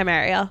Ruben-Long. me. I'm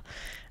Ariel.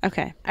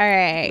 Okay. All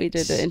right. We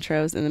did the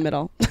intros in the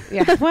middle.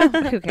 Yeah. Well,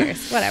 who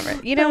cares? Whatever.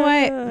 You know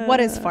what? What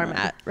is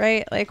format,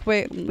 right? Like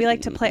we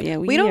like to play. Yeah,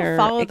 we don't are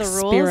follow the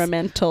rules.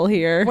 Experimental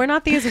here. We're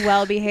not these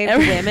well-behaved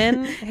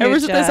women. Who Ever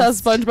since I saw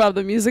just- SpongeBob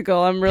the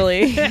musical, I'm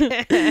really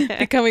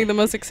becoming the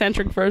most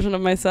eccentric version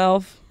of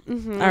myself. All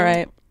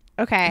right.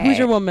 Okay. Who's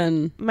your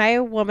woman? My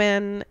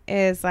woman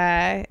is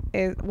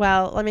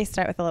well, let me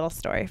start with a little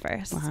story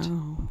first.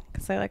 Wow.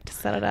 Because I like to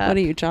set it up. What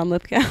are you, John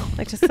Lithgow? I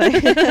like to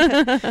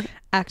say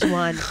Act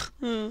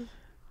 1.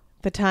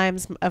 The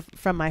Times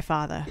from my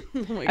father.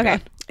 Oh my Okay.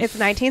 God. It's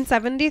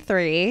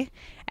 1973,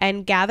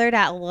 and gathered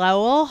at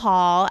Lowell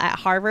Hall at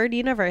Harvard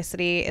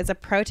University is a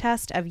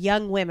protest of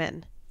young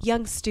women,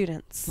 young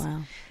students.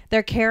 Wow.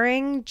 They're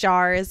carrying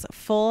jars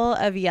full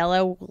of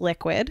yellow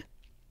liquid,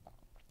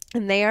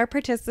 and they are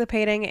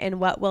participating in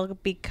what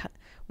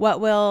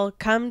will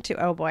come to,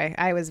 oh boy,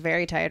 I was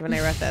very tired when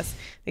I wrote this.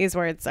 These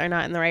words are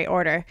not in the right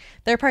order.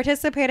 They're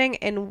participating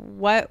in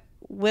what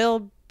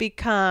will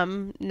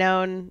become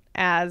known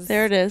as,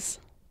 There it is.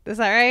 is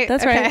that right?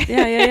 That's Okay. right.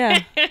 Yeah.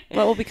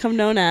 What will become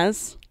known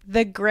as?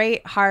 The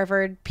Great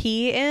Harvard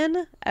Pee-In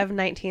of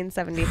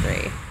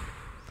 1973.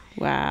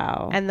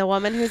 Wow. And the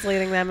woman who's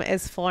leading them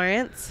is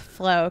Florynce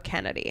Flo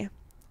Kennedy.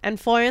 And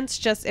Florynce,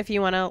 just if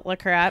you want to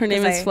look her up. Her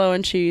name 'cause is Flo,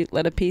 and she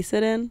let a pea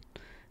sit in.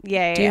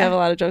 Yeah. Do you have a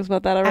lot of jokes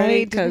about that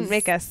already? I didn't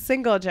make a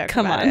single joke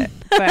Come about on. it.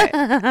 But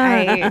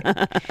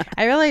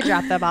I really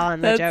dropped the ball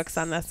on the jokes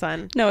on this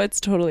one. No, it's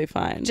totally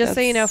fine. Just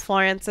so you know,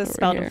 Florynce is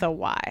spelled here. with a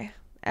Y.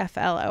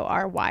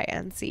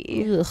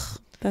 Florynce. Ugh,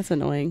 that's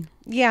annoying.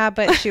 Yeah,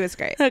 but she was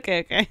great.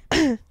 Okay.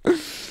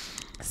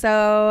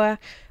 So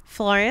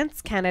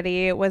Florynce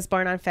Kennedy was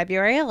born on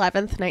February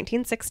 11th,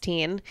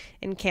 1916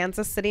 in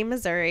Kansas City,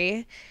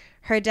 Missouri.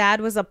 Her dad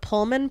was a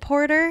Pullman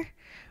porter,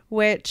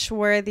 which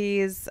were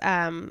these,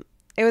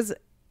 it was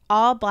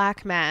all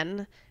black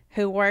men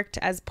who worked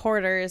as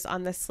porters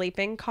on the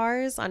sleeping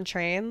cars on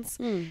trains.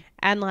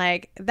 And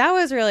like, that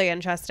was really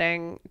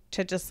interesting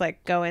to just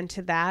like go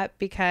into that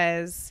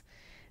because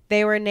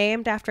they were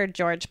named after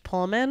George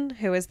Pullman,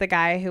 who was the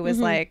guy who was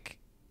like,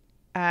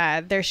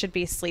 there should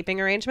be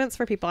sleeping arrangements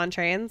for people on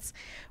trains,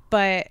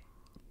 but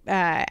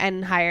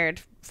and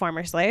hired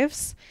former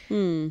slaves.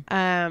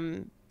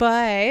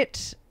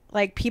 But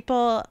like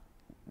people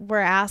were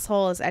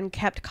assholes and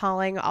kept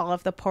calling all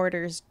of the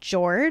porters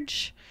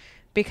George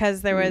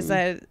because there was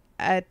a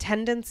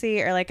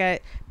tendency or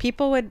like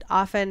people would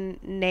often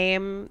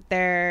name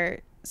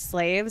their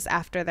slaves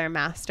after their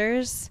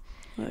masters.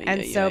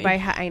 And so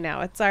I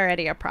know it's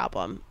already a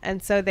problem.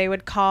 And so they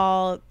would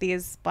call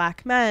these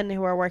black men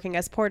who were working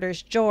as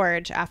porters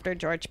George after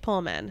George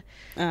Pullman,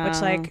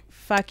 which like,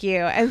 fuck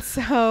you. And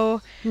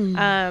so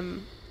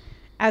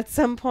at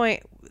some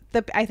point,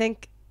 I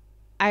think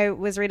I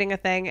was reading a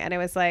thing and it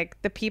was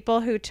like the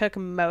people who took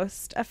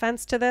most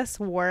offense to this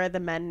were the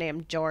men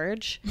named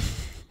George.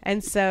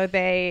 And so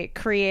they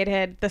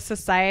created the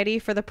Society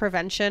for the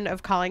Prevention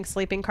of Calling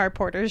Sleeping Car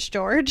Porters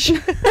George,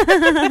 which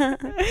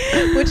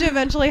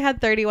eventually had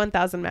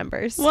 31,000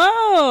 members.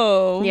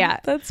 Whoa.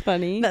 Yeah. That's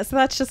funny. So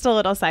that's just a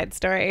little side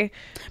story.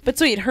 But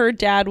sweet, her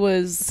dad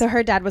was... So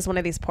her dad was one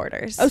of these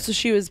porters. Oh, so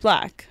she was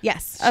black.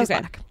 Yes, she's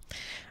Okay. black.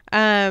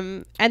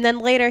 And then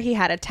later he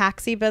had a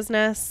taxi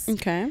business.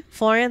 Okay.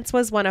 Florynce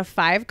was one of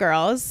 5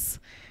 girls,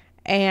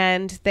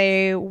 and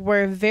they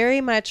were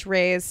very much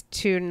raised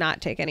to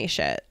not take any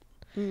shit.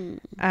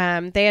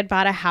 They had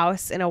bought a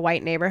house in a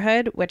white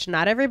neighborhood, which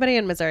not everybody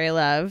in Missouri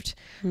loved.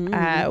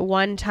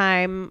 One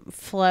time,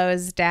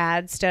 Flo's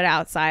dad stood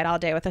outside all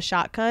day with a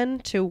shotgun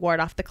to ward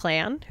off the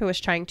Klan, who was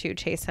trying to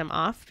chase him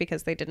off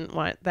because they didn't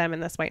want them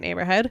in this white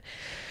neighborhood.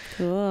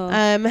 Cool.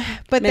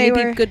 But Many they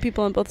were good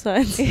people on both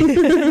sides.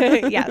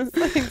 Yes,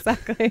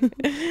 exactly.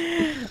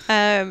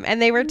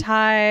 And they were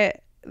taught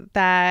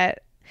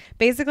that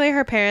basically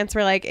her parents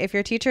were like, if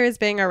your teacher is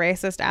being a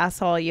racist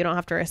asshole, you don't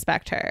have to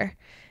respect her.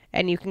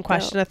 And you can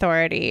question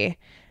authority.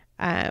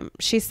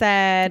 She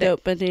said...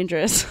 Dope, but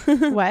dangerous.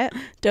 What?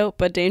 Dope,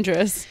 but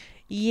dangerous.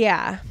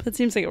 Yeah. That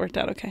seems like it worked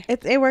out okay.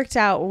 It worked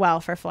out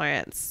well for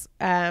Florynce.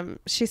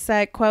 She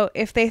said, quote,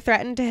 if they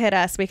threatened to hit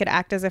us, we could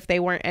act as if they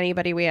weren't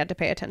anybody we had to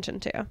pay attention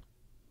to.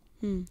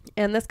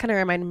 And this kind of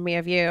reminded me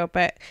of you,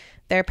 but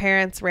their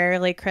parents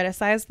rarely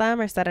criticized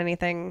them or said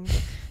anything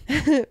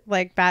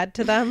like bad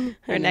to them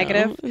or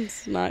negative.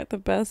 It's not the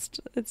best.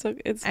 It's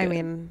I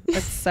mean,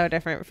 it's so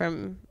different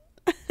from...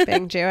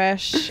 being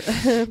Jewish.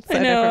 I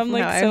know, I'm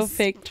like so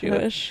fake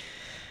Jewish.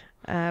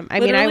 There's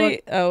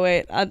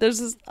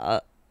this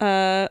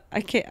I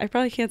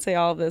probably can't say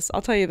all of this.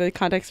 I'll tell you the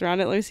context around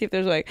it. Let me see if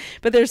there's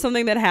but there's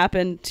something that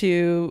happened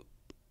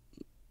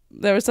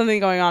there was something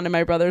going on in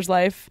my brother's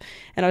life,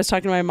 and I was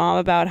talking to my mom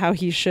about how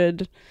he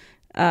should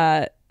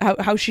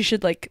how she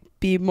should like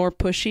be more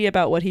pushy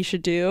about what he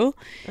should do.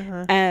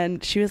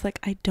 And she was like,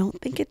 I don't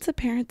think it's a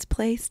parent's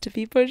place to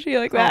be pushy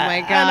like that. Oh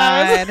my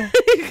God.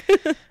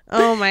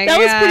 Oh my God. That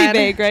was pretty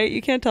vague, right?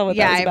 You can't tell what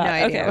that was about. I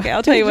have no idea. Okay.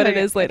 I'll tell you what it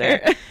is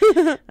later.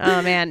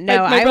 Oh man. No,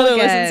 my brother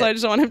listens, so I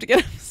just don't want him to get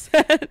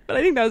upset. But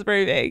I think that was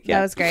very vague. Yeah.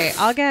 That was great.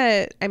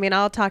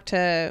 I'll talk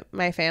to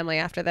my family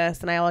after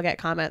this, and I will get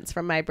comments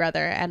from my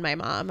brother and my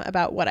mom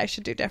about what I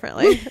should do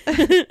differently.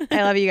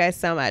 I love you guys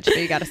so much, but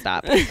you got to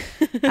stop.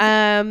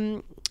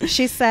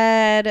 She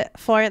said,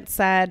 Florynce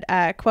said,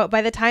 quote,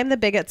 by the time the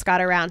bigots got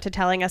around to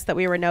telling us that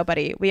we were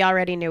nobody, we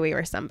already knew we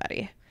were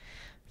somebody.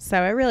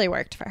 So it really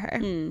worked for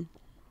her.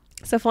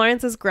 So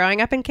Florynce is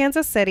growing up in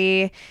Kansas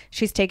City.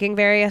 She's taking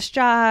various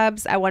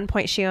jobs. At one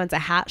point, she owns a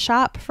hat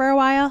shop for a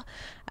while.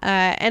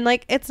 And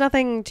like, it's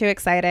nothing too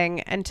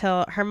exciting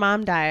until her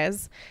mom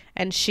dies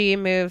and she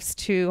moves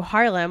to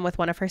Harlem with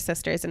one of her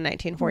sisters in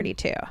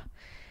 1942.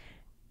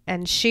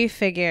 And she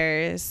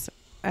figures...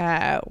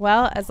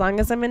 as long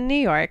as I'm in New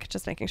York,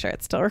 just making sure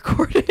it's still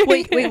recording.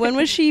 Wait, when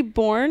was she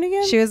born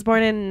again? She was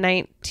born in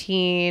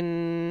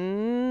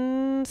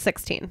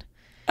 1916.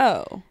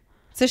 Oh.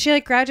 So she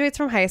like graduates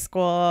from high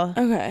school.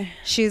 Okay.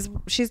 She's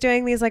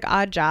doing these like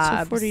odd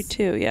jobs. So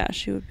 42, yeah,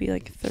 she would be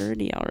like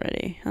 30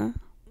 already, huh?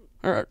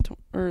 Or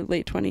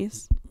late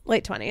 20s.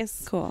 Late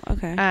 20s. Cool.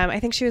 Okay. I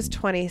think she was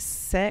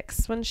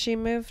 26 when she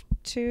moved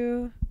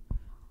to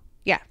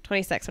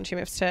 26 when she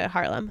moves to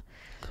Harlem.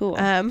 Cool.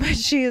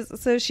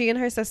 She and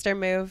her sister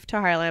moved to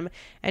Harlem,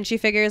 and she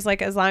figures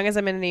like as long as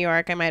I'm in New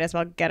York, I might as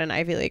well get an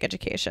Ivy League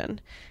education.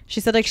 She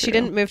said like she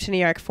didn't move to New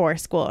York for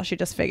school. She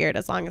just figured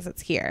as long as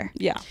it's here.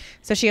 Yeah.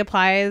 So she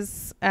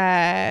applies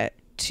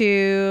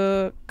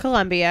to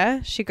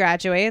Columbia. She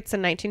graduates in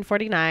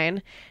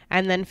 1949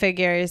 and then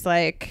figures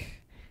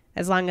like,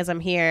 as long as I'm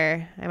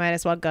here, I might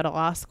as well go to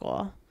law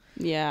school.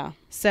 Yeah.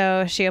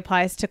 So she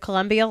applies to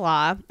Columbia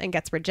Law and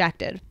gets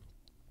rejected.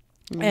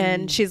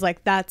 And she's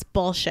like, that's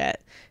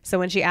bullshit. So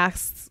when she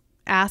asks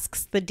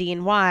the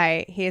dean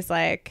why, he's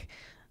like,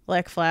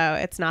 look, Flo,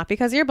 it's not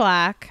because you're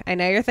black. I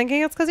know you're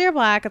thinking it's because you're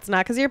black. It's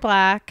not because you're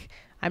black.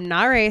 I'm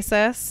not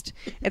racist.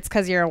 It's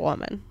because you're a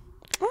woman.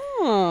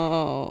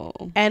 Oh.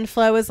 And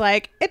Flo was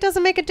like, it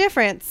doesn't make a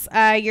difference.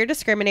 You're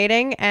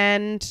discriminating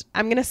and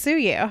I'm going to sue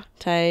you.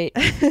 Tight.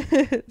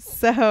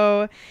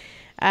 So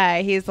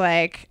he's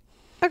like,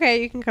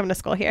 okay, you can come to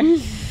school here.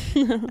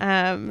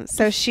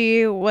 So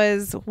she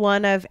was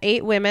one of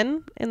 8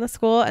 women in the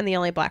school and the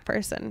only black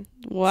person.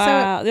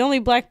 Wow. So, the only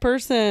black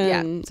person.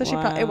 yeah. So she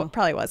Wow. it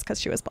probably was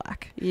because she was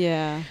black.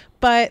 Yeah.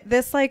 But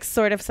this like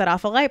sort of set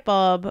off a light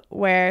bulb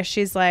where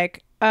she's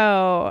like,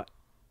 oh,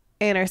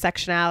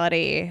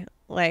 intersectionality,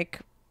 like,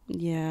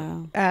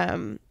 Yeah.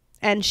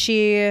 and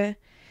she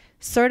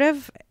sort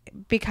of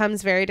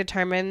becomes very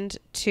determined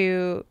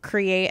to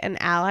create an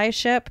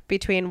allyship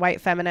between white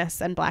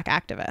feminists and black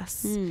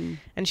activists.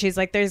 And she's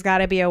like, there's got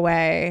to be a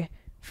way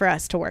for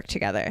us to work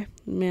together.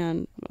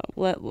 Man,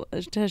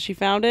 has she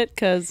found it?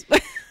 Because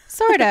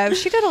Sort of.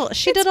 She did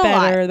a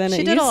lot. better than She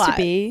it did a used to lot.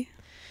 be.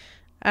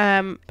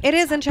 It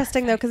is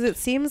interesting though, because it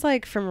seems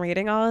like from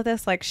reading all of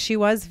this, like she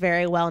was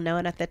very well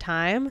known at the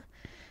time,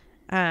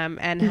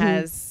 and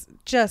has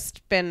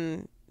just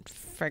been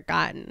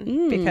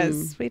forgotten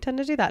because we tend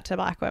to do that to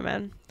black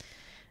women,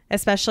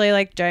 especially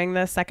like during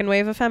the second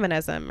wave of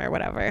feminism or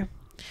whatever.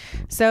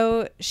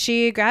 So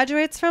she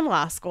graduates from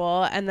law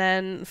school, and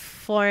then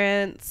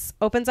Florynce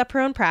opens up her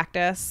own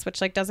practice, which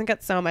like doesn't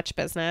get so much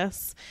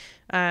business.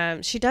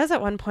 She does at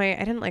one point.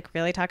 I didn't like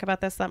really talk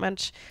about this that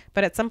much,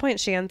 but at some point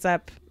she ends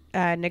up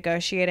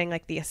negotiating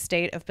like the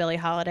estate of Billie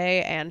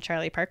Holiday and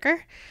Charlie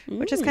Parker,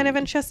 which is kind of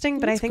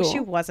interesting, but That's I think she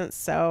cool. wasn't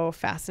so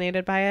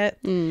fascinated by it.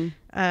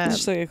 It's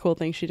just like a cool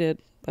thing she did,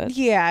 but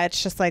Yeah,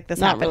 it's just like this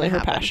not happened really to her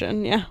happen.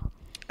 passion.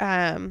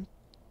 Yeah.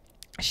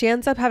 She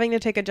ends up having to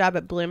take a job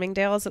at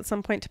Bloomingdale's at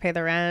some point to pay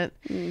the rent.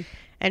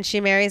 And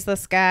she marries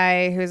this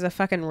guy who's a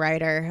fucking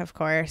writer, of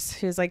course,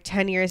 who's like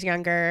 10 years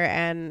younger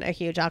and a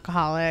huge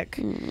alcoholic,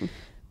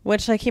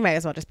 which like he might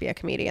as well just be a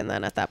comedian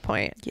then at that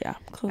point. Yeah.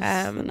 Close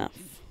enough.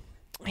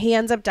 He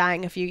ends up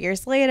dying a few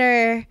years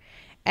later,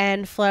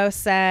 and Flo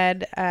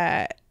said,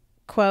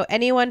 quote,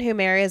 anyone who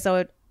marries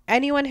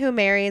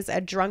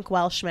a drunk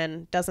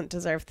Welshman doesn't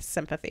deserve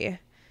sympathy.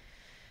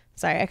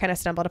 Sorry, I kind of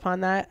stumbled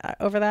upon that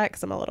over that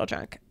because I'm a little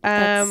drunk.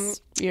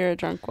 You're a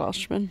drunk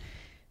Welshman.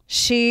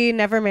 She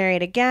never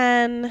married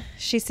again.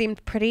 She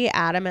seemed pretty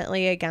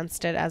adamantly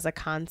against it as a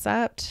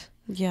concept,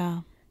 Yeah.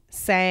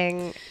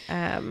 saying,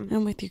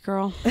 I'm with you,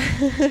 girl.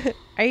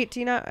 do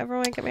you not ever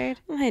want to get married?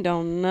 I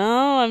don't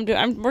know.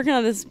 I'm working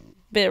on this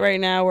bit right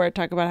now where I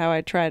talk about how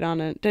I tried on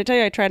did I tell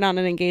you I tried on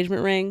an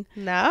engagement ring?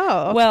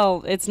 No.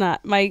 Well, it's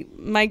not. My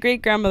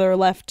great grandmother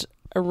left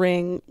a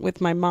ring with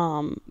my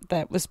mom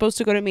that was supposed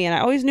to go to me, and I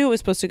always knew it was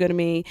supposed to go to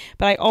me,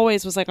 but I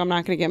always was like, I'm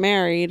not going to get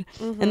married.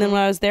 And then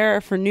when I was there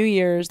for New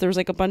Year's, there was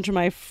like a bunch of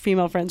my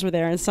female friends were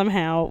there, and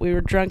somehow we were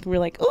drunk and we were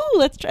like, oh,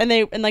 let's try.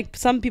 And like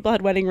some people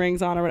had wedding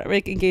rings on or whatever,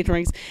 like engagement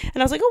rings,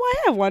 and I was like, oh,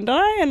 I have one,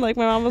 don't I? And like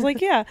my mom was like,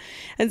 yeah.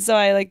 And so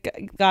I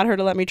like got her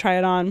to let me try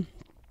it on.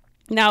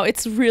 Now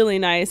it's really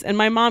nice, and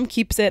my mom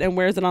keeps it and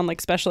wears it on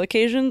like special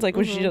occasions, like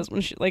when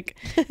she like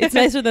it's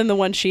nicer than the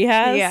one she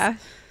has. Yeah.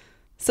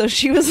 So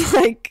she was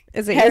like,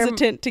 Is it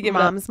hesitant to give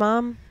mom's it up.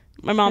 mom?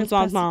 My mom's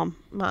mom.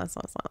 Mom's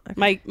mom.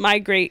 Okay. My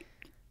great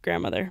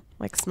grandmother.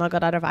 Like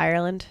smuggled out of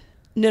Ireland.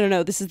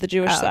 No. This is the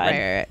Jewish side.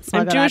 Right. I'm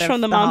Smuggled Jewish out from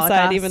of the mom's side,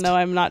 Holocaust. even though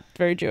I'm not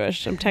very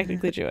Jewish. I'm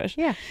technically Jewish.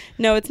 Yeah.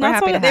 No, it's We're not.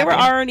 happy to They have were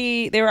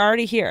you.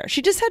 already here.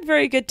 She just had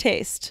very good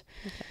taste.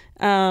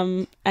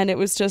 And it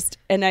was just,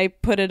 and I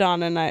put it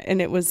on,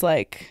 and it was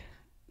like,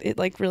 it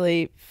like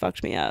really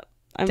fucked me up.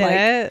 I'm Did like,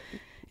 it?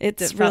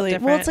 it's It felt really well.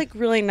 different? It's like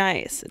really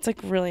nice. It's like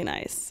really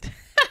nice.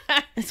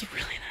 It's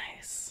really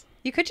nice.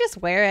 You could just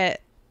wear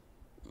it.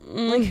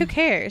 Like, who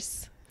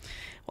cares?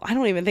 Well, I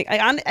don't even think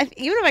even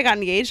if I got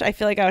engaged, I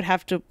feel like I would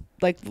have to,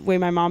 like the way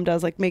my mom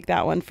does, like make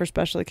that one for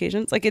special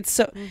occasions. Like it's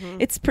so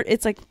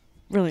it's like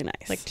really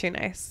nice. Like, too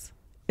nice.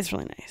 It's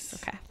really nice.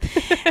 Okay.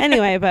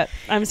 Anyway, but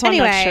I'm not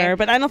Anyway. sure.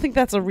 But I don't think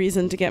that's a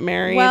reason to get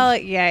married. Well,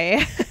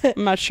 yeah.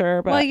 I'm not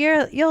sure. But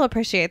Well, you'll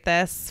appreciate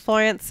this.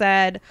 Florynce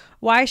said,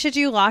 "Why should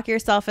you lock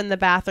yourself in the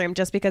bathroom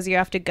just because you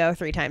have to go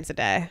 3 times a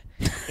day?"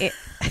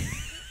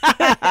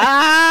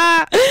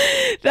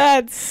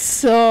 That's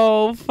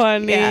so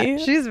funny. Yeah,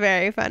 she's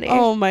very funny.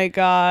 Oh my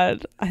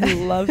god, I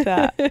love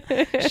that.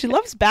 She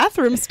loves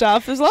bathroom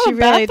stuff. There's a lot she of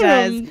really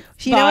bathroom does.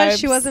 You know what?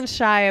 She vibes. wasn't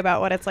shy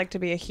about what it's like to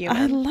be a I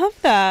human. love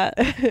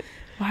that.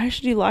 Why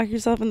should you lock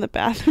yourself in the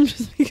bathroom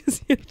just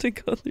because you have to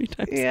go 3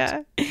 times?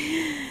 Yeah.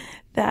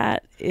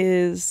 That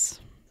is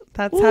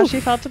That's how she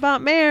felt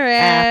about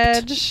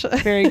marriage.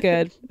 very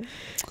good.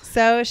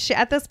 So she,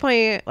 at this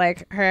point,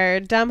 like her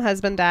dumb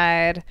husband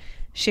died,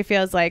 she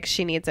feels like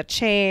she needs a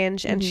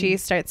change, and she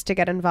starts to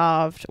get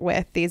involved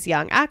with these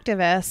young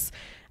activists,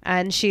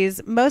 and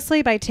she's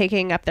mostly by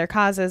taking up their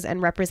causes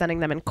and representing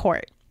them in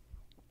court.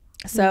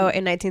 So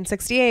in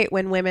 1968,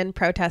 when women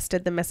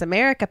protested the Miss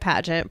America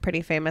pageant,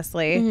 pretty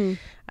famously,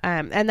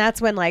 and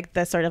that's when like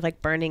the sort of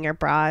like burning your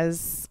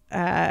bras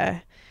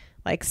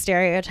like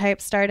stereotype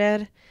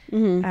started.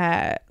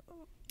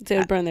 They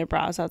would burn their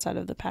bras outside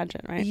of the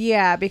pageant, right?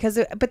 Yeah, because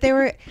but they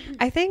were,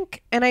 I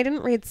think, and I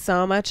didn't read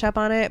so much up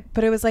on it,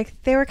 but it was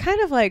like they were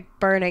kind of like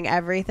burning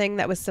everything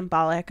that was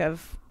symbolic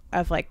of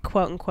like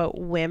quote unquote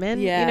women.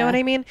 Yeah. You know what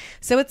I mean?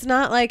 So it's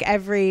not like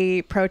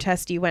every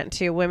protest you went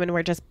to, women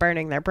were just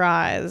burning their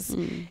bras.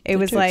 It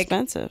was like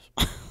expensive.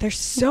 They're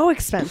so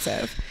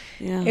expensive.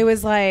 Yeah. It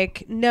was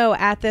like, no,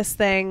 at this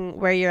thing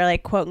where you're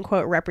like quote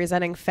unquote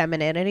representing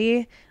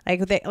femininity,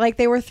 like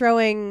they were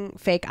throwing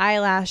fake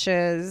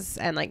eyelashes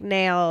and like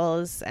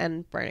nails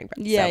and burning.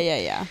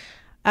 Yeah.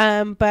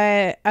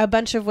 But a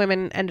bunch of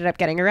women ended up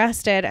getting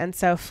arrested, and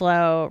so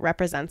Flo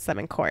represents them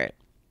in court.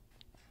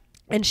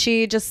 And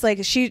she just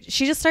like she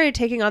just started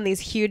taking on these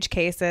huge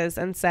cases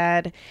and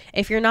said,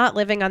 if you're not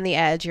living on the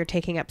edge, you're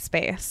taking up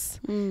space,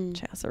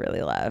 which I also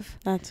really love.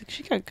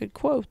 She got good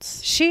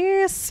quotes. She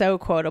is so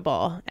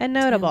quotable and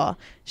notable.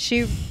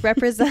 She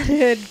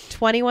represented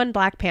 21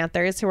 Black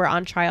Panthers who were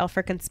on trial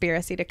for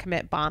conspiracy to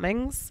commit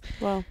bombings.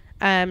 Well,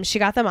 she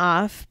got them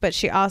off, but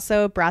she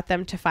also brought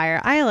them to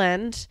Fire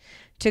Island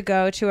to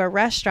go to a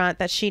restaurant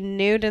that she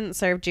knew didn't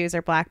serve Jews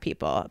or Black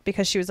people,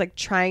 because she was like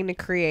trying to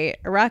create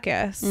a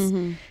ruckus.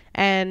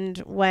 And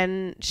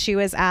when she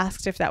was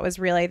asked if that was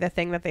really the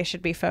thing that they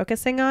should be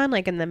focusing on,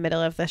 like in the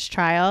middle of this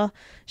trial,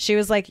 she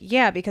was like,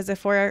 yeah, because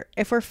if we're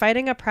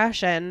fighting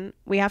oppression,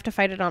 we have to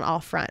fight it on all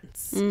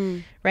fronts.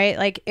 Right?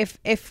 Like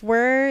if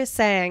we're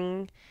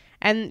saying,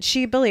 and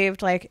she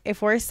believed, like,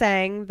 if we're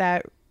saying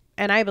that,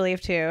 and I believe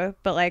too,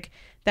 but like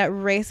that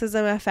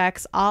racism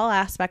affects all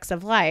aspects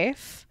of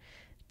life,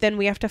 then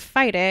we have to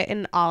fight it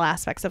in all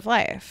aspects of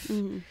life.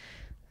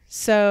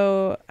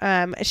 So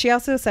she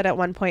also said at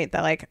one point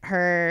that like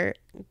her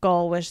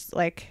goal was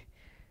like,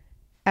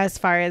 as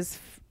far as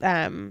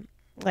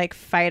like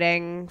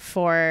fighting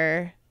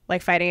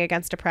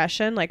against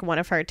oppression, like one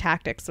of her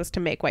tactics was to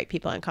make white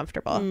people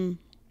uncomfortable.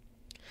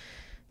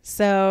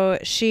 So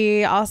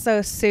she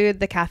also sued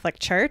the Catholic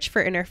Church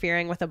for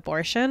interfering with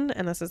abortion,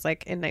 and this is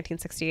like in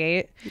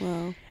 1968.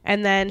 wow.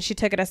 And then she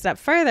took it a step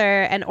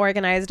further and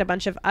organized a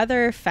bunch of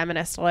other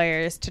feminist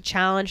lawyers to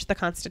challenge the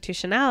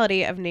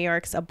constitutionality of New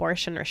York's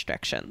abortion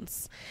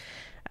restrictions.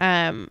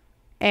 And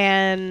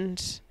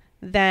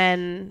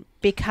then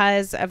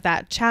because of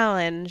that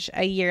challenge,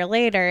 a year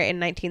later in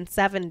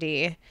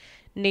 1970,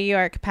 New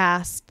York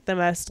passed the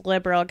most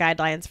liberal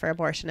guidelines for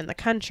abortion in the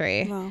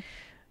country, Wow.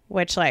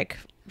 which like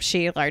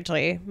she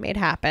largely made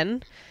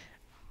happen.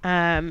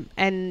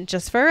 And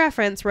just for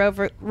reference, Roe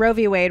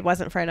v. Wade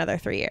wasn't for another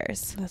 3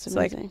 years. That's so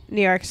like amazing.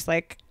 New York's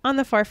like on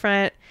the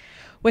forefront,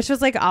 which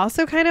was like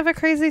also kind of a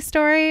crazy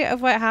story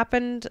of what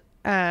happened,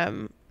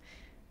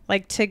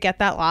 like to get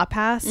that law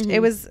passed. It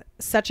was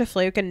such a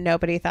fluke and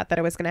nobody thought that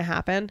it was going to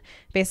happen.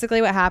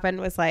 Basically what happened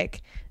was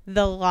like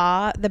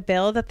the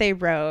bill that they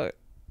wrote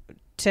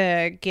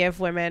to give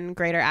women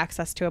greater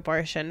access to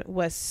abortion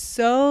was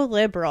so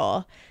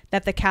liberal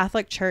that the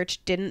Catholic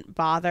Church didn't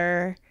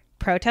bother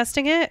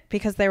protesting it,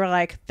 because they were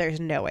like, there's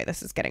no way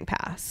this is getting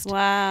passed.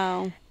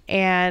 Wow.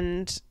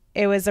 And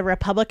it was a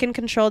Republican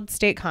controlled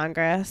state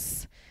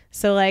Congress.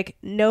 So like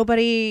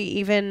nobody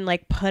even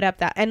like put up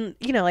that, and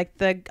you know, like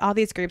all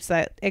these groups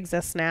that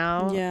exist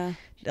now, Yeah.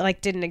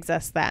 like didn't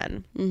exist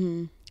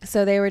then.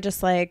 So they were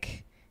just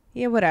like,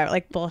 yeah, whatever,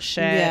 like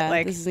bullshit. Yeah,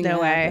 like this isn't no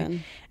gonna way.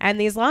 happen. And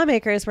these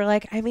lawmakers were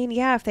like, I mean,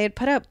 yeah, if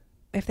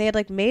they had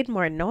like made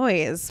more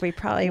noise, we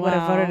probably would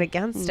have Wow. voted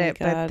against Oh my it,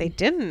 but God. they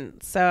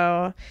didn't.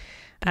 So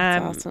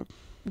That's awesome.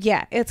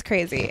 yeah, it's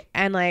crazy.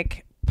 And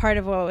like part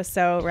of what was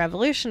so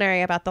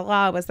revolutionary about the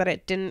law was that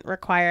it didn't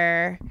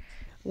require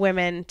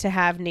women to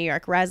have New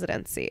York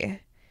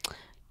residency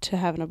To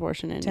have an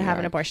abortion in New have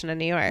an York. abortion in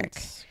New York.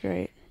 That's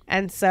great.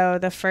 And so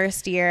the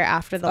first year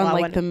after the law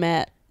Unlike went, the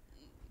Met.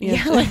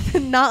 yeah, like,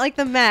 not like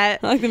the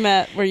Met. Like the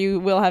Met, where you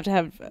will have to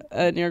have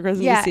a New York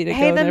residency Yeah. to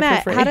Hey, go the there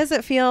Met. for free. How does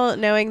it feel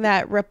knowing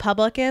that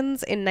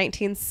Republicans in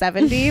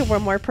 1970 were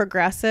more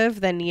progressive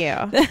than you?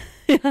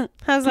 How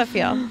does that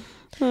feel?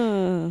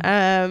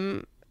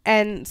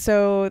 And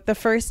so the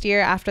first year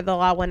after the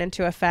law went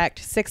into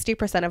effect,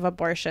 60% of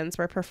abortions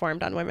were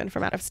performed on women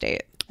from out of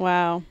state.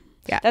 Wow.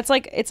 Yeah. It's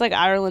like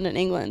Ireland and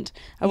England.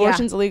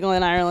 Abortion's illegal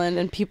in Ireland,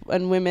 and people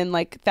and women,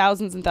 like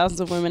thousands and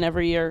thousands of women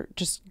every year,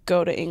 just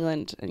go to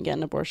England and get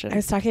an abortion. I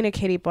was talking to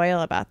Katie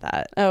Boyle about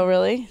that. Oh,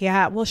 really?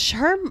 Yeah. Well,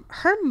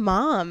 her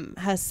mom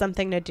has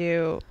something to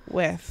do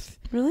with,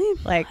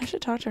 Really? like, I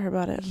should talk to her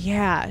about it.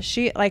 yeah,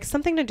 she like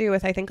something to do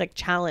with, I think, like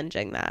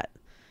challenging that.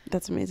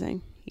 That's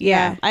amazing.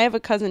 Yeah. I have a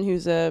cousin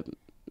who's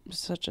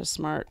such a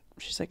smart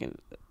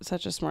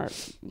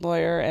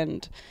lawyer,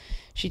 and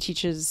she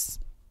teaches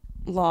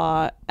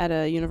law at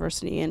a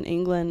university in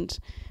England,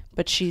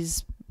 but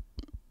she's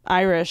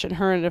Irish, and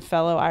her and a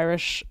fellow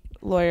Irish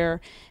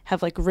lawyer,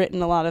 have like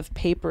written a lot of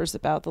papers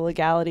about the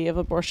legality of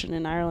abortion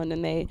in Ireland,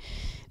 and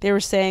they were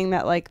saying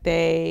that like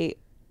they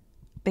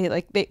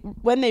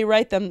when they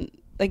write them,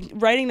 like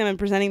writing them and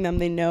presenting them,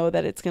 they know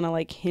that it's gonna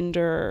like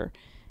hinder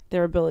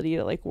their ability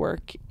to like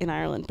work in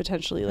Ireland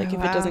potentially, like if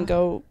it doesn't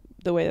go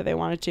the way that they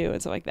want it to and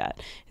stuff like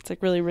that. It's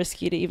like really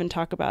risky to even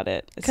talk about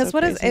it. Because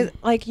what is it,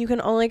 like you can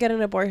only get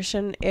an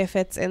abortion if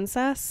it's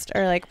incest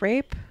or like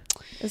rape?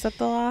 Is that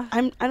the law?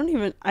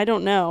 I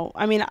don't know.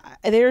 I mean,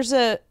 there was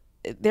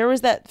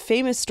that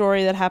famous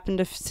story that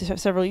happened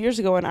several years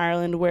ago in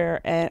Ireland where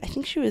I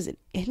think she was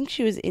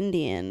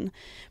Indian,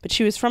 but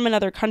she was from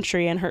another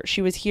country, and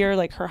she was here,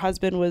 like her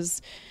husband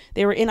was,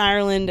 they were in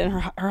Ireland,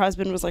 and her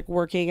husband was like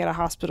working at a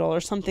hospital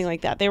or something like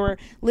that. They were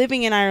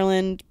living in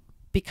Ireland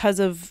because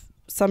of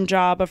some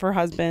job of her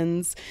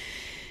husband's,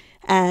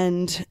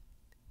 and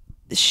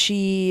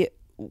she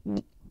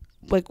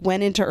like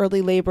went into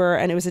early labor,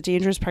 and it was a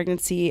dangerous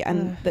pregnancy,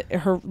 and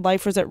her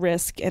life was at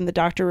risk, and the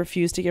doctor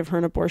refused to give her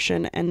an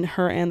abortion, and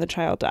her and the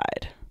child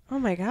died. Oh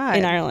my God.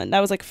 In Ireland.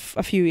 That was like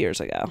a few years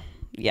ago.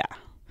 Yeah.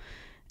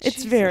 It's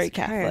Jesus very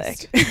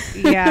Christ.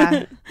 Catholic.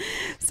 Yeah.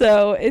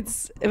 So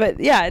but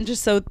yeah, and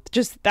just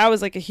that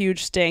was like a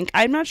huge stink.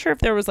 I'm not sure if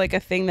there was like a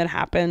thing that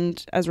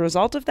happened as a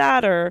result of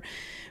that or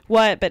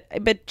what,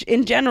 but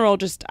in general,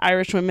 just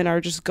Irish women are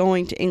just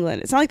going to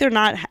England. It's not like they're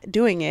not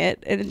doing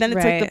it, and then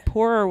it's like the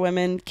poorer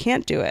women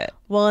can't do it.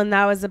 Well, and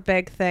that was a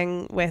big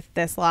thing with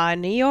this law in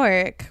New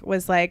York,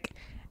 was like,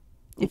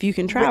 if you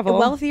can travel,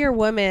 wealthier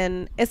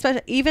women,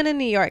 especially even in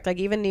New York, like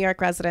even New York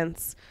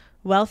residents,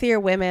 wealthier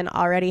women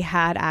already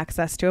had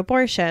access to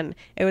abortion.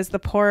 It was the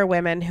poorer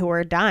women who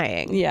were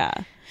dying. Yeah.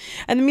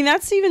 And I mean,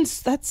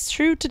 that's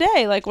true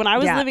today. Like when I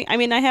was living, I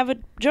mean, I have a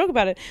joke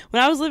about it.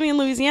 When I was living in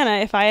Louisiana,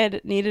 if I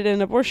had needed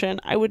an abortion,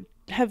 I would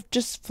have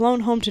just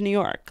flown home to New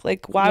York.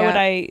 Like, why would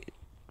I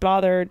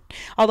bother?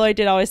 Although I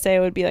did always say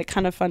it would be like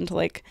kind of fun to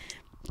like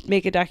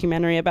make a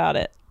documentary about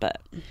it. But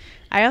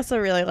I also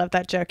really love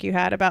that joke you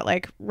had about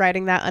like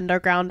riding that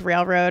underground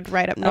railroad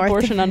right up north.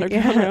 Abortion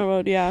underground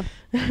railroad, yeah.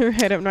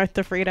 Right up north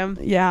to freedom.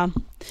 Yeah.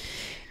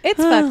 It's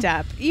fucked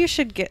up. You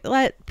should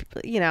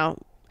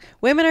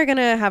women are going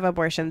to have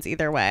abortions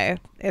either way.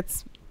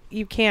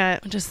 You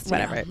can't just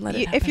whatever.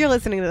 If you're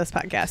listening to this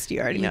podcast,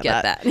 you already know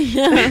get that.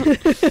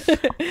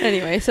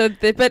 Anyway,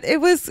 but it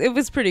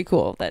was pretty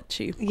cool that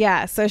she.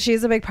 Yeah, so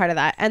she's a big part of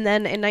that. And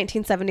then in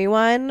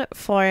 1971,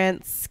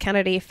 Florynce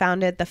Kennedy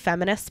founded the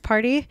Feminist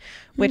Party,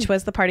 which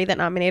was the party that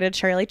nominated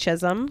Shirley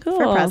Chisholm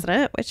for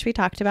president, which we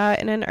talked about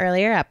in an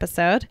earlier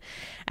episode.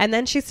 And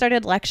then she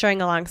started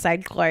lecturing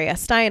alongside Gloria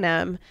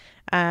Steinem.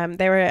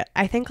 They were,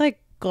 I think, like,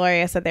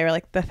 Gloria said they were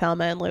like the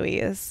Thelma and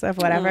Louise of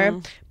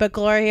whatever, but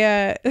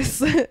Gloria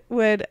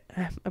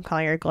I'm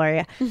calling her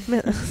Gloria.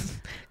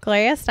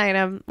 Gloria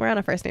Steinem, we're on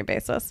a first name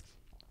basis.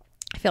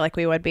 I feel like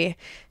we would be.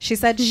 She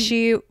said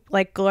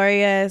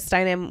Gloria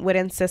Steinem would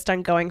insist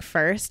on going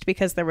first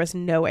because there was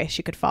no way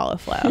she could follow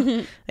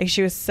Flo. Like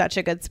she was such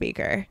a good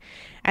speaker.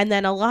 And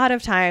then a lot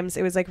of times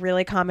it was like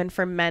really common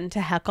for men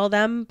to heckle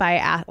them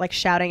by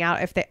shouting out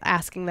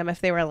asking them if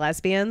they were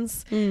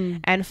lesbians.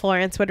 And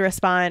Florynce would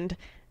respond,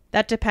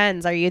 "That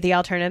depends. Are you the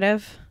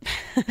alternative?"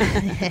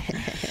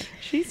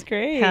 She's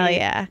great. Hell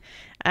yeah.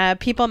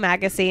 People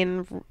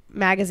magazine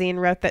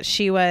wrote that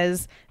she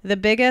was the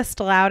biggest,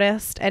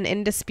 loudest, and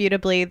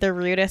indisputably the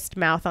rudest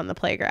mouth on the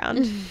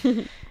playground.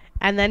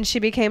 And then she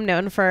became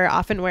known for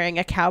often wearing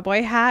a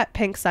cowboy hat,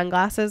 pink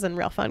sunglasses, and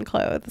real fun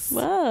clothes.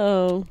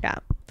 Whoa. Yeah.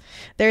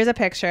 There's a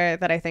picture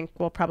that I think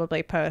we'll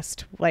probably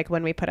post like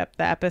when we put up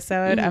the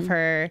episode of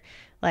her.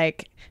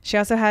 Like she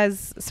also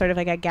has sort of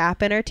like a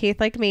gap in her teeth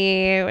like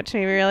me, which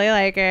made me really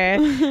like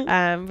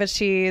her. But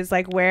she's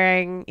like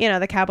wearing,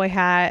 the cowboy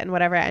hat and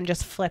whatever, and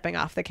just flipping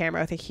off the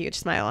camera with a huge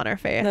smile on her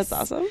face. That's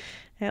awesome.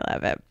 I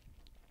love it.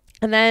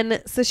 And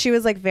then, so she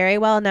was like very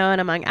well known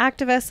among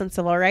activists and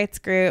civil rights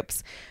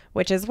groups,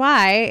 which is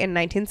why in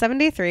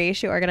 1973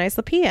 she organized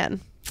the PN.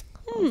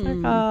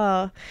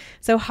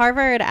 So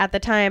Harvard at the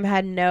time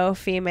had no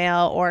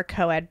female or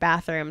co-ed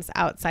bathrooms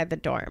outside the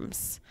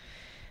dorms.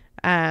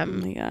 Oh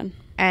my God.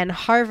 And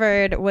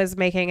Harvard was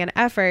making an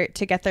effort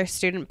to get their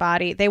student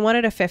body. They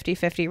wanted a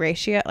 50-50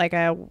 ratio, like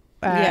a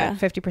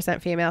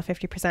 50% female,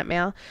 50%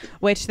 male,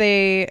 which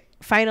they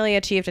finally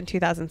achieved in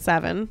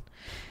 2007.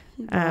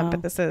 Wow.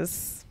 But this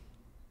is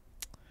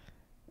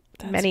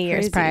many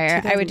years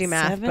prior. I would do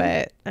math,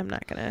 but I'm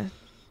not going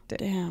to.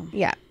 Damn.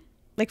 Yeah.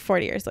 Like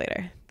 40 years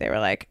later, they were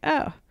like,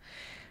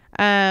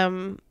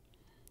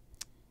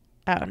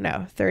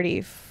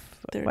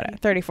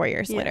 34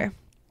 years later.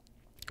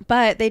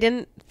 But they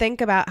didn't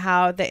think about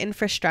how the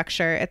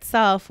infrastructure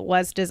itself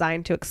was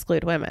designed to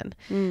exclude women.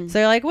 So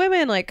they're like,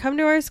 women, like, come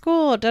to our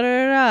school, da da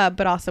da da.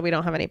 But also, we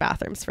don't have any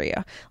bathrooms for you.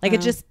 Like,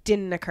 it just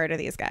didn't occur to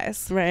these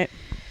guys. Right.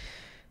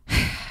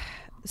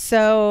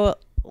 So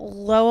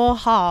Lowell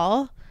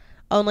Hall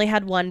only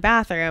had one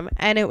bathroom,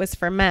 and it was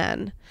for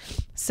men.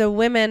 So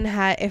women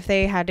if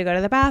they had to go to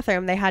the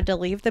bathroom, they had to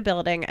leave the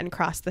building and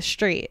cross the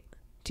street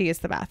to use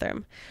the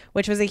bathroom,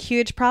 which was a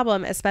huge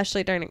problem,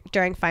 especially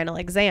during final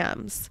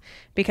exams,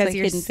 because like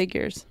Hidden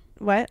Figures.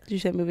 What? Did you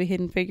say that movie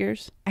Hidden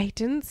Figures? I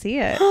didn't see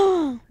it.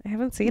 I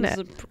haven't seen it.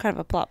 There's kind of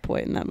a plot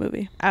point in that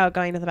movie. Oh,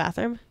 going to the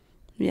bathroom?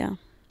 Yeah.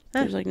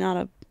 Huh.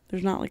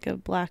 There's not like a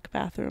black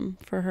bathroom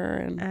for her,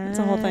 and it's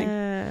a whole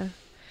thing.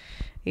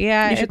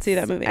 Yeah. You should see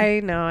that movie. I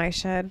know I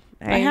should.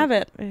 I have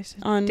it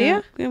on. Do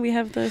you? Yeah, we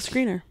have the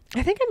screener.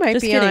 I think it might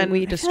Just be kidding, on. we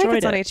I feel destroyed like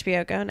it. it's on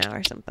HBO Go now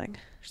or something.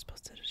 You're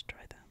supposed to destroy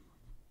them.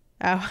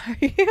 Oh, are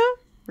you?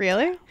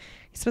 Really? You're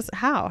supposed to,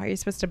 how? Are you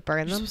supposed to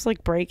burn You're them? supposed to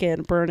like break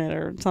it, burn it,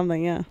 or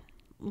something. Yeah.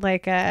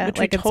 Like Which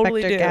like we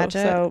totally Inspector do.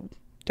 Gadget? So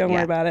don't worry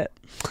Yeah. about it.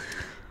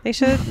 They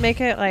should make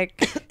it like.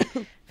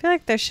 I feel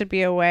like there should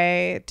be a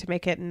way to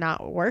make it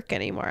not work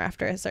anymore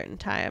after a certain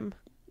time.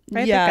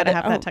 Right? Yeah, They've gotta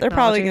have that technology. they're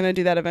probably going to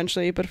do that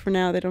eventually, but for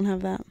now they don't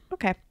have that.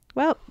 Okay.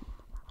 Well.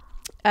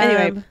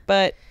 Anyway,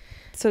 but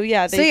so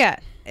yeah,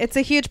 it's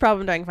a huge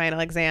problem during final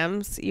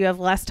exams. You have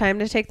less time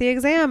to take the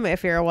exam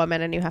if you're a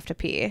woman and you have to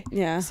pee.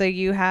 yeah. So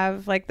you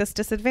have like this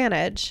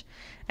disadvantage.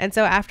 And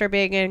so after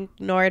being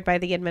ignored by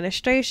the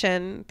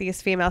administration,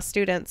 these female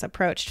students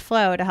approached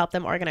Flo to help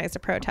them organize a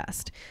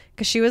protest.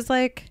 Because she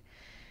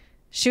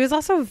was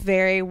also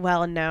very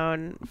well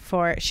known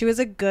she was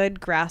a good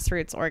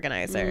grassroots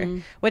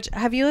organizer. Which,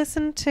 have you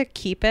listened to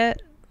Keep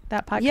It,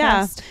 that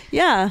podcast?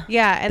 Yeah.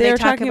 Yeah, and They they were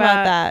talk talking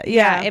about that.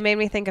 Yeah. it made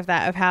me think of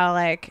that, of how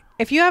like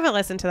if you haven't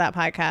listened to that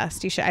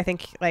podcast, you should. I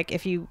think like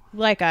if you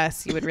like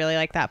us, you would really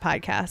like that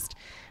podcast.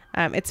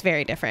 It's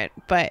very different,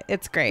 but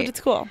it's great. But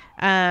it's cool.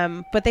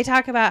 But they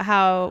talk about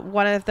how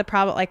one of the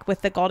problem, like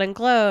with the Golden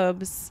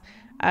Globes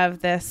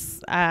of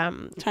this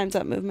Time's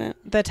Up movement.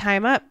 the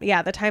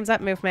Time's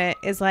Up movement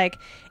is like,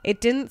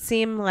 it didn't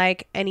seem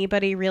like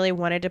anybody really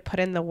wanted to put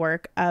in the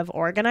work of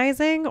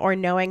organizing or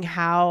knowing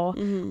how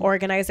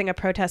organizing a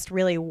protest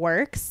really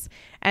works.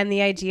 And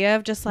the idea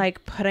of just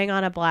like putting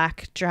on a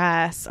black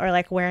dress or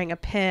like wearing a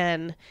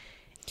pin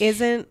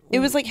it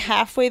was like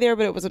halfway there,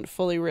 but it wasn't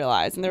fully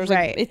realized. And there was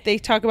like, they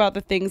talk about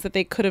the things that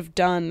they could have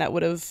done that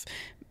would have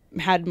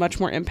had much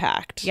more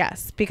impact.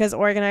 Yes, because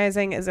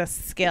organizing is a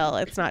skill.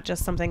 It's not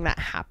just something that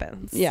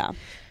happens. Yeah.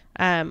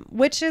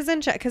 Which is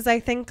interesting because I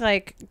think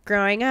like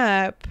growing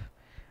up,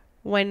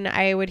 when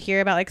I would hear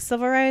about like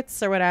civil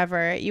rights or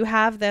whatever, you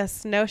have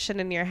this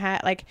notion in your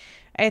head. Like,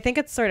 I think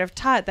it's sort of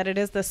taught that it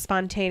is this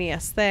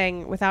spontaneous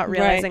thing without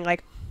realizing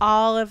like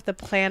all of the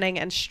planning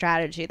and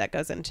strategy that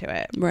goes into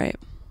it. Right.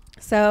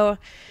 So,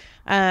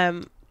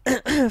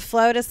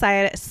 Flo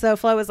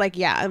was like,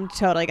 yeah, I'm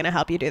totally going to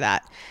help you do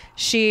that.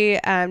 She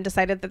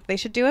decided that they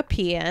should do a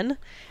pee-in,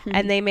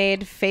 and they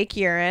made fake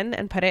urine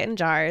and put it in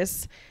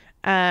jars.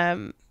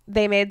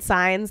 They made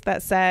signs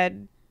that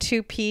said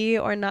to pee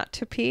or not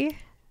to pee.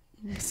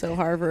 So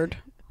Harvard.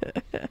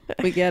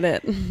 We get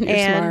it. You're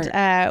And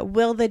smart.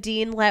 Will the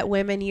dean let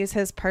women use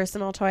his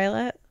personal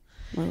toilet?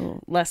 Well,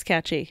 less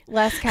catchy.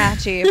 Less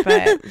catchy,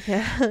 but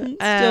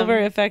Still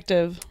very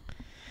effective.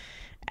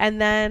 And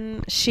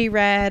then she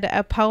read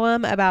a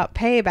poem about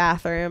pay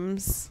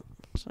bathrooms.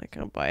 It's like,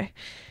 oh boy.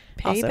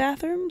 Pay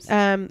bathrooms?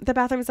 The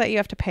bathrooms that you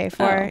have to pay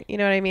for. Oh. You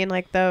know what I mean?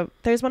 Like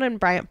there's one in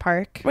Bryant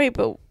Park. Wait,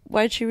 but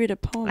why'd she read a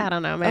poem? I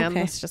don't know, man. Okay.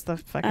 That's just the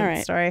fucking All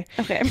right. story.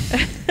 Okay.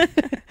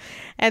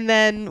 And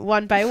then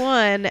one by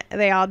one,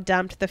 they all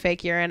dumped the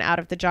fake urine out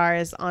of the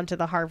jars onto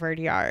the Harvard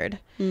yard.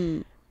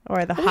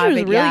 Or the I wish it was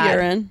Harvard real yard.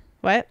 urine.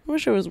 What? I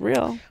wish it was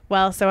real.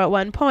 Well, so at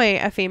one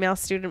point, a female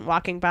student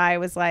walking by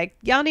was like,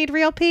 y'all need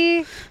real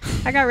pee?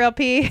 I got real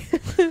pee.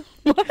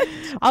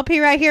 I'll pee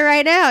right here,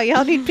 right now.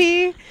 Y'all need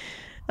pee?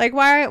 Like,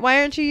 why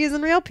aren't you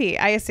using real pee?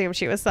 I assume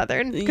she was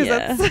Southern. Because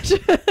that's such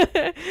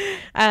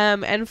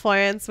and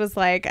Florynce was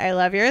like, I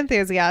love your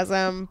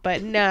enthusiasm,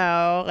 but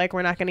no, like,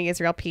 we're not going to use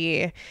real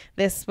pee.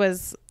 This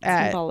was...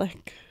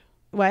 symbolic.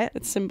 What?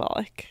 It's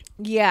symbolic.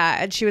 Yeah.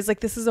 And she was like,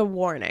 this is a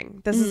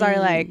warning. This is our,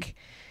 like,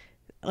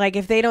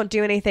 if they don't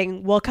do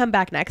anything, we'll come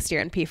back next year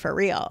and pee for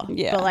real.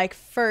 Yeah. But like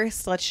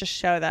first, let's just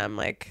show them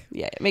like,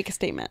 Yeah, make a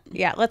statement.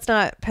 yeah, let's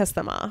not piss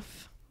them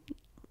off.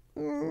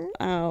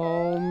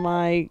 Oh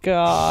my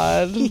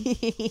god.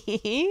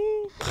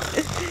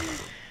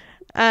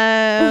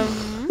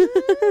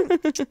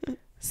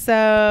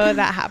 So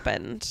that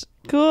happened.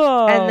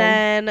 Cool. And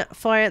then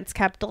Florynce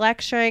kept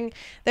lecturing.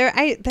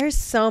 There's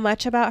so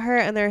much about her,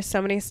 and there are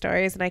so many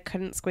stories, and I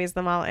couldn't squeeze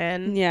them all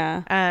in.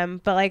 Yeah.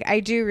 But like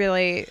I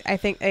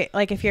think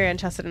like if you're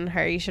interested in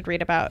her, you should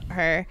read about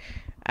her.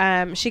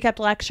 She kept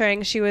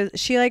lecturing.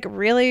 She like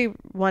really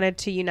wanted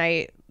to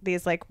unite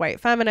these like white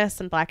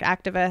feminists and black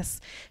activists.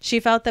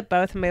 She felt that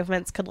both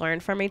movements could learn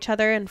from each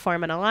other and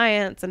form an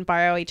alliance and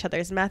borrow each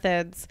other's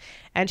methods.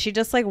 And she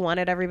just like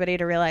wanted everybody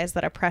to realize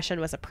that oppression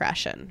was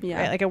oppression. Yeah.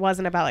 Right? Like it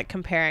wasn't about like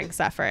comparing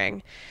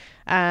suffering.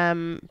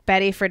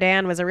 Betty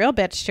Friedan was a real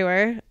bitch to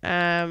her.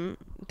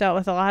 Dealt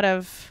with a lot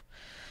of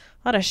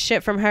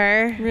shit from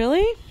her.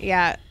 Really?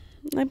 Yeah.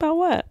 About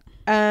what?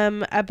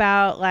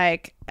 About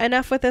like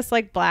enough with this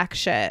like black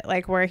shit.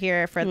 Like we're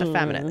here for the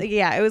feminist.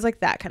 Yeah. It was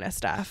like that kind of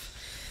stuff.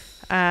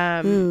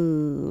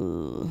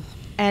 And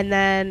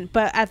then,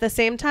 but at the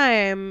same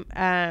time,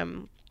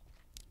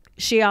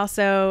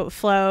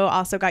 Flo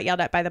also got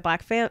yelled at by the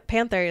Black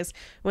Panthers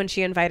when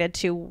she invited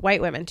two white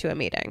women to a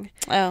meeting.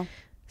 Oh.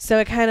 So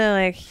it kind of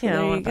like, There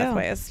you went both go.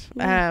 ways.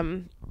 Yeah.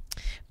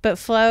 But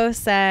Flo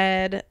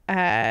said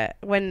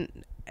when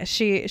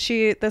she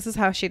this is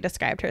how she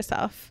described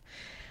herself.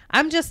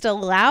 I'm just a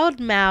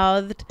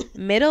loud-mouthed,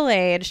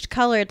 middle-aged,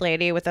 colored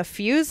lady with a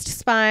fused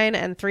spine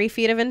and 3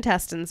 feet of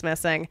intestines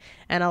missing.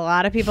 And a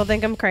lot of people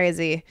think I'm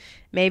crazy.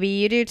 Maybe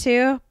you do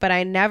too, but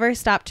I never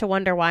stop to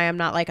wonder why I'm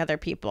not like other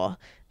people.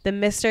 The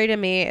mystery to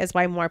me is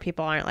why more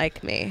people aren't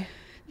like me.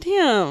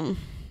 Damn.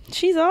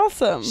 She's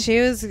awesome. She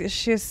was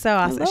so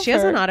awesome. love She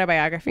has an her.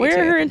 autobiography Where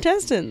too. are her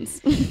intestines?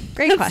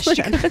 Great That's the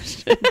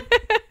question.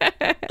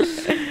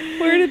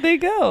 Where did they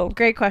go?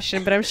 Great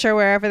question, but I'm sure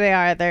wherever they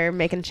are, they're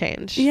making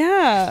change.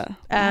 Yeah. Wow.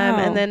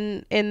 And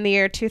then in the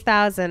year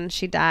 2000,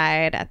 she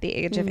died at the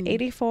age of Mm.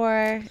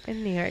 84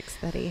 in New York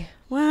City.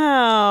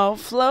 Wow.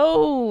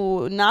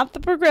 Flo, not the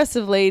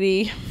progressive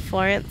lady.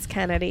 Florynce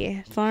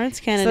Kennedy. Florynce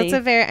So Kennedy. it's a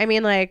very, I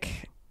mean,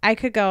 like, I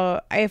could go,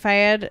 if I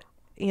had,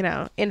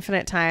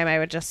 infinite time, I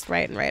would just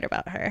write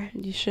about her.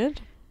 You should.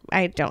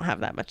 I don't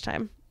have that much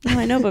time. No,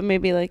 I know, but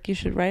maybe like you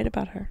should write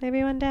about her.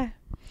 Maybe one day.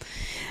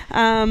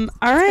 All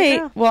right.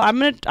 go. Well,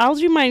 I'll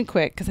do mine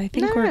quick because I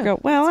think No,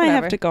 well, it's I have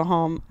whatever. to go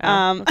home.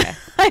 Oh, okay.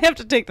 I have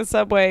to take the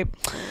subway.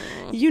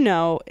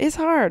 It's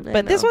hard, I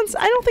but this know.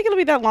 I don't think it'll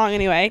be that long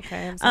anyway.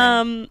 Okay, I'm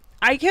sorry.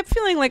 I kept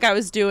feeling like I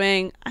was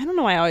doing, I don't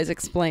know why I always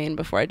explain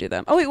before I do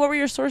them. Oh wait, what were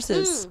your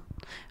sources?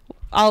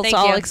 I'll Thank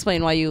you.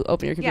 explain while you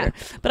open your computer.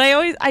 But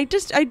I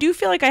do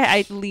feel like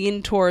I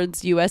lean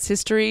towards US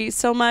history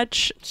so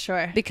much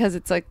Sure. because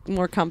it's like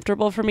more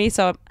comfortable for me.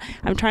 So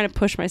I'm trying to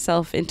push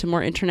myself into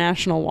more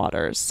international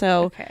waters.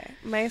 So Okay.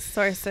 My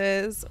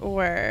sources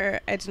were,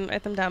 I didn't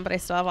write them down, but I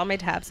still have all my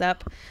tabs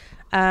up.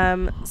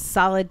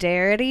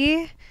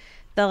 Solidarity,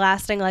 The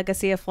Lasting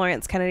Legacy of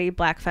Florynce Kennedy,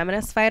 Black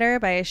Feminist Fighter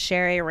by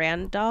Sherry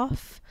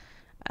Randolph.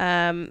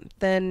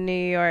 The New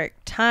York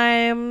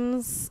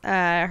Times,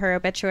 her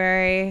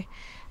obituary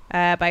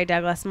by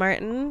Douglas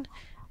Martin.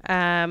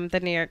 The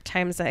New York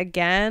Times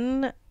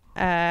again,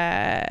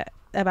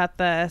 about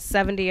the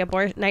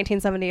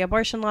 1970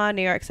 abortion law.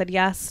 New York said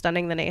yes,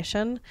 stunning the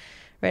nation.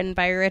 Written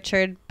by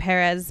Richard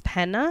Perez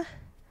Pena.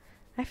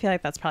 I feel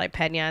like that's probably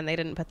Pena, and they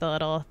didn't put the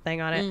little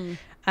thing on it.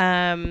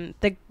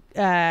 The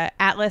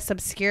Atlas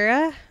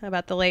Obscura,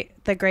 about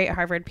the Great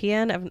Harvard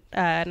Peon of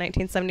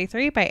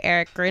 1973 by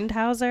Eric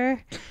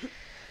Grindhauser.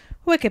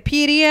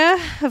 Wikipedia,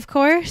 of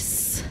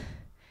course.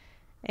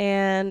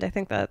 And I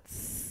think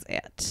that's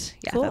it.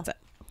 Yeah, Cool. that's it.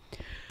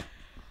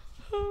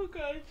 oh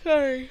god,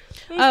 sorry.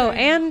 Oh,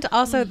 and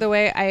also the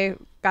way I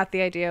got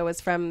the idea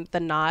was from the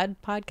Nod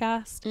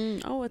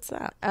podcast. Oh, what's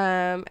that?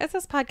 It's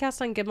this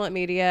podcast on Gimlet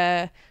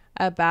Media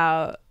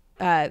about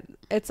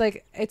it's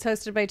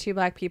hosted by 2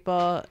 Black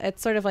people.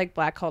 It's sort of like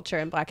Black culture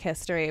and Black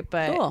history,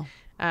 but Cool.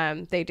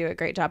 they do a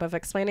great job of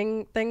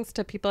explaining things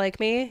to people like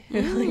me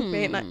who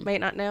might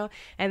not know.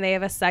 And they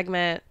have a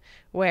segment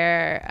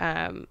where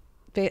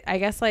I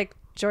guess like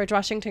George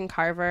Washington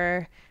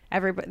Carver,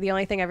 the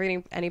only thing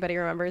anybody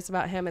remembers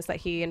about him is that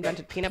he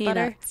invented peanut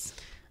butter.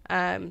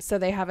 So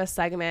they have a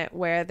segment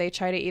where they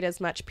try to eat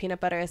as much peanut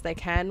butter as they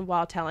can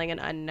while telling an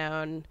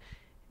unknown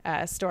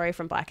story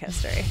from Black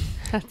history.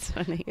 That's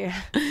funny. Yeah.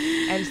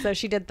 And so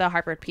she did the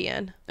Harvard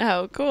Peon.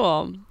 Oh,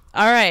 cool.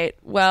 All right.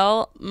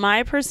 Well,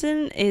 my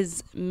person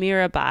is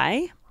Meera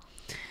Bai.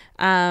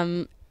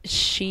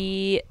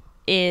 She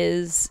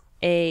is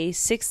a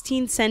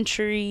 16th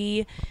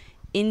century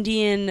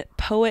Indian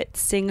poet,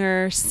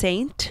 singer,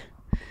 saint.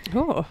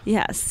 Oh.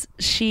 Yes.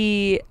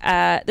 She,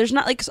 there's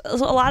not like a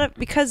lot of,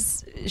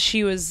 because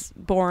she was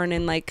born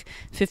in like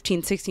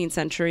 15th, 16th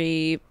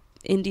century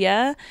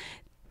India,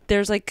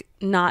 there's like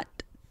not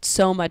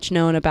so much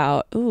known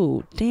about,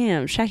 ooh,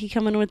 damn, Shaki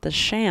coming with the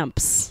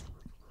champs.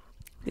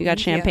 You got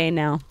champagne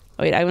now.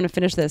 Oh, wait, I want to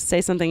finish this.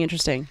 Say something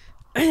interesting.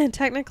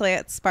 Technically,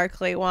 it's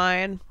sparkly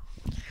wine.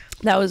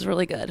 That was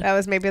really good. That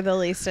was maybe the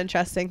least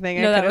interesting thing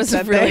I No, could that have was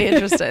said really there.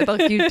 interesting.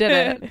 Look, you did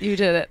it. You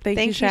did it. Thank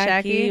you,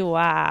 Thank you, Shaki. Shaki.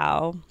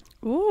 Wow.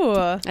 Ooh.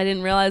 I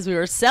didn't realize we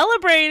were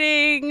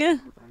celebrating.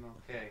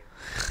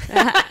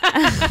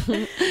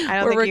 I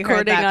don't We're think you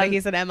heard recording that, on- but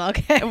he's an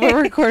MLK.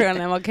 We're recording on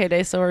MLK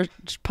Day, so we're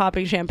just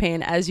popping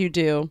champagne as you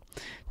do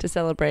to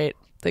celebrate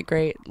the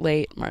great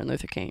late Martin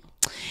Luther King.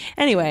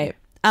 Anyway,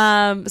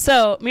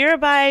 so Meera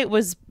Bai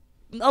was,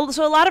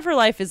 so a lot of her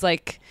life is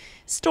like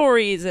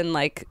stories and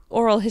like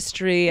oral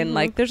history and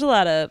like there's a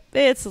lot of,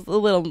 it's a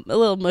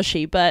little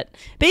mushy, but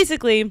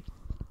basically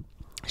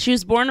she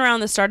was born around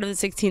the start of the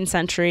 16th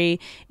century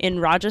in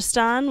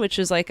Rajasthan, which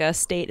is like a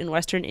state in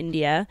western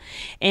India.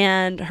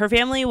 And her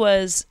family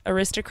was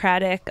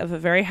aristocratic, of a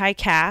very high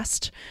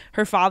caste.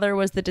 Her father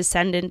was the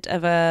descendant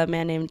of a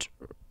man named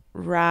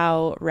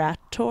Rao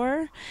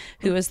Rathore,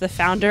 who was the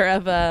founder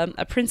of a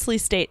princely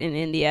state in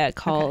India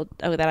called,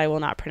 that I will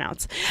not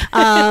pronounce,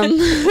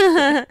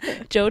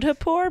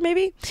 Jodhpur,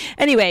 maybe?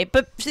 Anyway,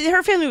 but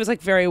her family was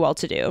like very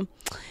well-to-do.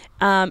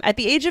 At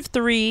the age of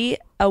 3,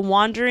 a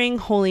wandering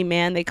holy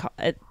man,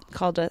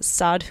 called a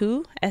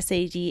sadhu,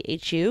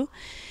 Sadhu,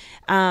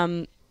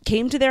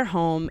 came to their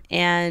home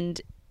and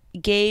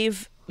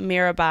gave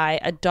Meera Bai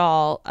a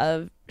doll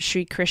of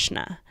Sri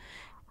Krishna.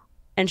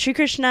 And Sri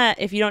Krishna,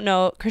 if you don't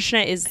know, Krishna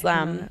is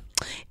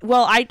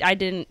well, I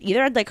didn't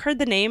either. I'd like heard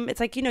the name. It's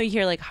like, you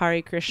hear like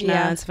Hare Krishna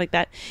and stuff like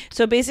that.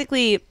 So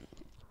basically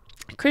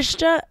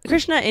Krishna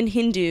in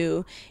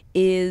Hindu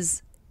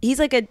he's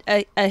like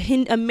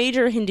a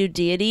major Hindu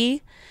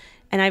deity.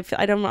 And I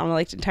don't want to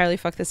like entirely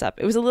fuck this up.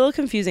 It was a little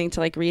confusing to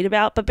like read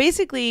about, but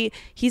basically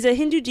he's a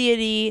Hindu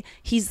deity.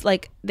 He's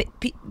like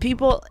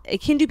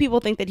Hindu people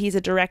think that he's a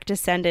direct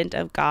descendant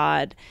of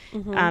God,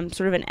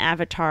 sort of an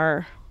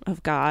avatar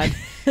of God.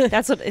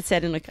 That's what it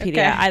said in Wikipedia.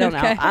 Okay, I don't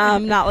know.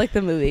 Not like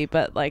the movie,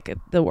 but like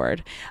the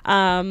word.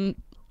 And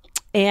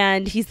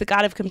he's the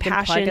god of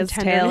compassion. Plug his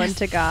tail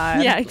into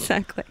God. Yeah,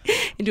 exactly.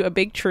 Into a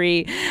big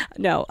tree.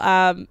 No.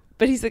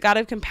 But he's the god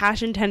of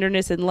compassion,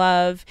 tenderness, and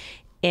love.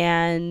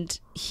 And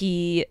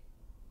he's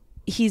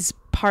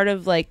part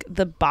of like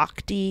the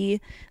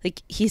Bhakti.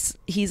 Like he's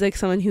like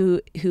someone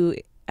who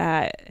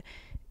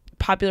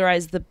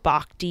popularized the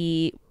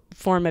Bhakti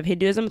form of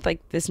Hinduism. It's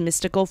like this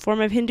mystical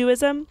form of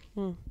Hinduism.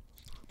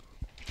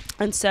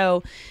 And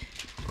so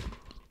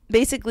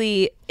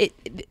basically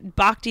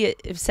Bhakti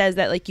says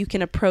that like you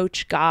can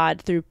approach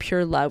God through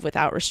pure love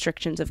without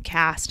restrictions of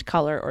caste,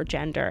 color, or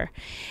gender.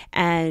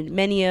 And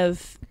many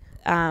of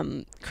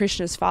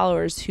Krishna's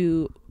followers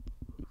who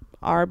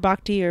are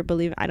Bhakti or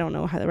believe, I don't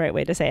know how the right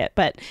way to say it,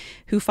 but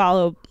who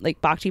follow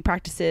like Bhakti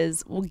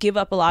practices will give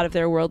up a lot of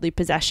their worldly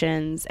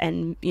possessions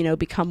and,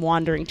 become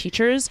wandering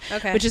teachers,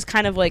 which is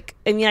kind of like,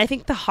 I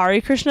think the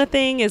Hare Krishna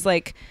thing is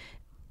like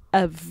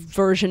a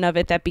version of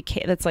it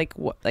that's like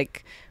what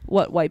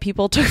white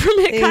people took from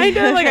it, kind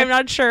of like, I'm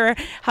not sure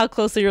how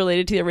closely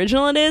related to the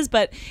original it is,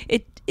 but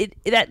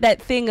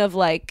that thing of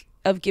like,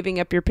 of giving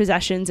up your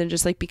possessions and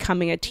just like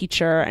becoming a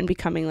teacher and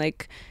becoming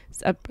like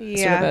sort of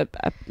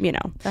a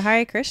the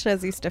Hare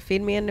Krishnas used to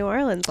feed me in New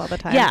Orleans all the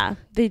time. Yeah,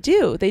 they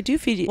do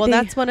feed you. Well,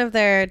 that's one of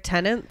their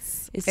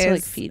tenets is to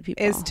like feed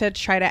people, is to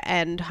try to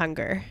end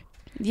hunger.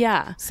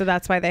 Yeah, so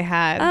that's why they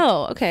had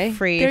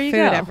free food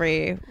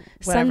every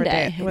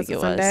Sunday. Was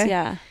it Sunday?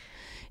 Yeah,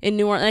 in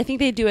New Orleans. I think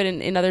they do it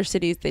in other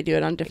cities. They do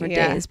it on different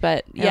days,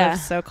 but I live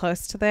so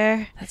close to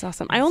there. That's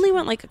awesome. I only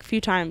went like a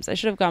few times. I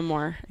should have gone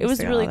more. It was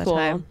really cool.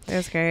 It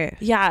was great.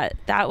 Yeah,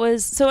 that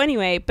was so.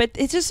 Anyway, but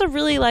it's just a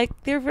really like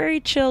they're very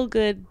chill,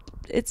 good.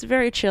 It's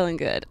very chill and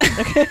good.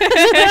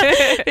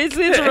 It's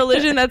a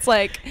religion that's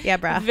like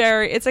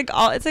very. It's like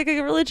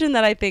a religion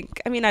that I think.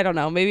 I don't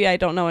know. Maybe I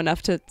don't know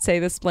enough to say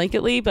this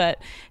blanketly, but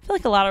I feel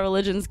like a lot of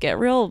religions get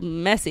real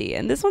messy,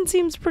 and this one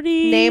seems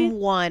pretty. Name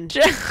one.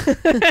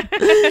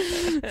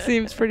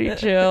 Seems pretty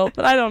chill,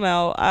 but I don't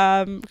know.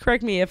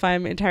 Correct me if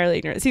I'm entirely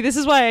ignorant. See, this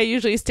is why I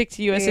usually stick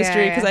to U.S.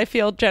 history because I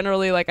feel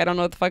generally like I don't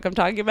know what the fuck I'm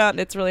talking about, and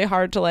it's really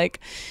hard to like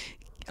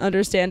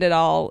understand it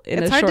all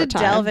in a short time. It's hard to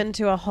delve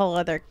into a whole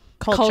other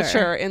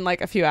culture in like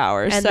a few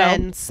hours and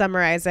then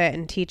summarize it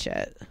and teach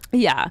it.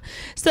 Yeah.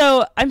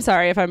 So I'm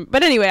sorry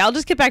but anyway, I'll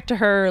just get back to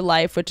her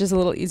life, which is a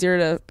little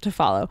easier to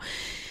follow.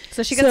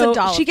 So she gets a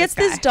doll. She gets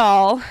this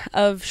doll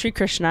of Sri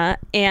Krishna,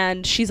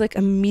 and she's like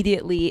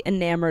immediately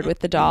enamored with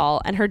the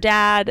doll. And her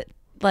dad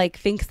like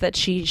thinks that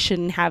she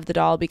shouldn't have the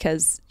doll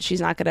because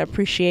she's not going to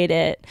appreciate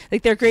it.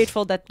 Like they're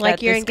grateful that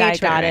this guy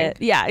got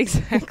it. Yeah,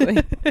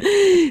 exactly.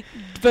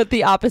 But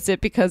the opposite,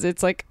 because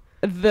it's like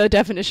the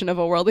definition of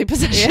a worldly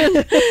possession.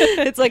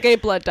 It's like a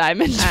blood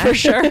diamond for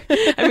sure.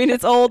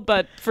 It's old,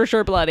 but for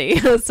sure bloody.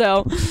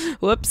 So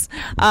whoops.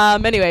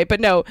 Anyway, but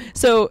no.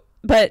 So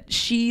but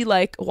she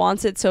like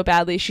wants it so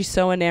badly, she's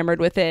so enamored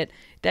with it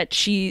that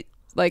she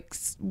like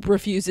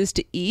refuses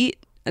to eat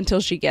until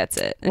she gets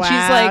it. And she's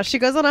like, she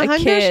goes on a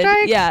hunger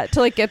strike? Yeah, to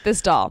like get this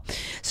doll.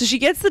 So she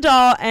gets the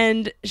doll,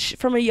 and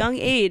from a young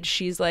age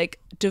she's like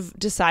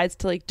decides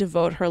to like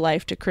devote her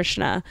life to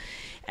Krishna.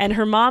 And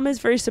her mom is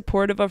very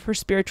supportive of her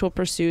spiritual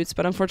pursuits,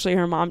 but unfortunately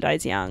her mom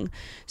dies young.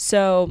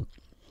 So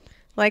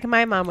like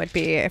my mom would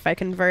be if I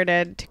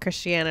converted to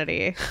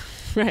Christianity.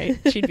 Right.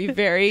 She'd be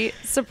very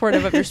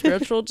supportive of your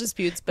spiritual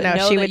disputes, but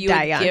no, she would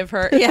die young. Give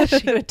her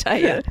she would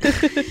die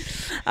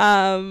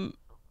young.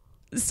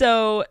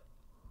 So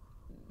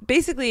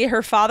basically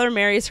her father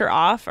marries her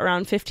off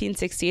around 15,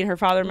 16. Her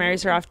father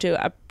marries her off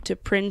to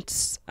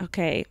Prince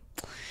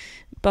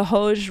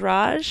Bhoj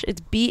Raj. It's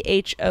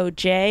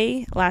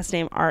Bhoj, last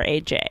name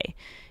Raj.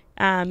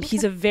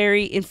 He's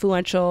very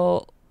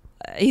influential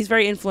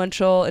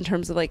in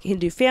terms of like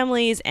Hindu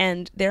families,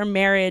 and their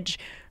marriage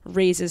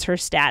raises her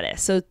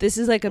status. So this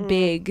is like a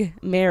big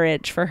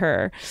marriage for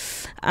her.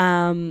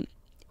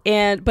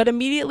 But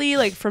immediately,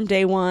 like from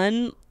day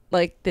one,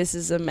 like this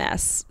is a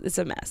mess. It's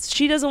a mess.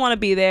 She doesn't want to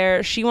be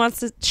there. She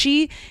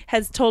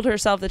has told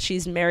herself that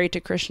she's married to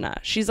Krishna.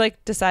 She's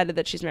like decided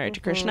that she's married to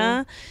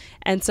Krishna.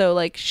 And so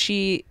like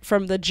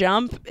from the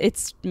jump,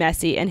 it's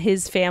messy, and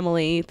his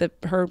family,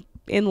 her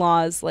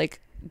in-laws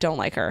like don't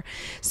like her.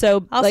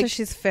 So also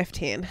she's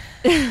 15.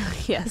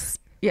 Yes.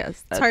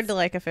 It's hard to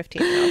like a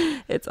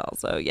 15-year-old. It's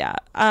also, yeah.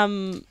 I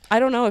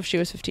don't know if she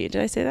was 15.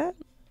 Did I say that?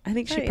 I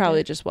think she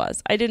probably just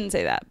was. I didn't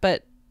say that,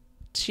 but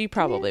she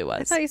probably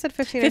was. I thought you said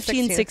 15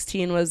 15,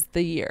 16 was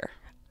the year.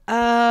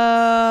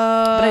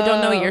 But I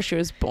don't know what year she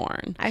was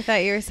born. I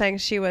thought you were saying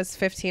she was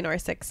 15 or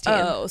 16.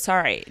 Oh,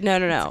 sorry.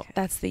 No.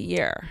 That's the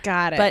year.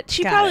 Got it. But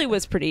she probably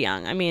was pretty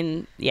young. I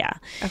mean, yeah.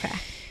 Okay.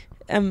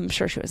 I'm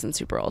sure she wasn't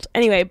super old.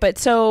 Anyway, but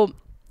so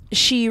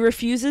she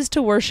refuses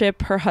to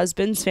worship her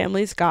husband's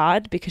family's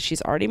god because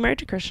she's already married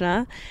to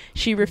Krishna.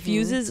 She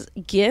refuses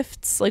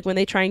gifts. Like when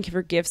they try and give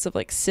her gifts of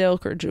like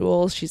silk or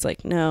jewels, she's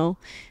like, no,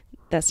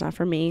 that's not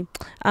for me.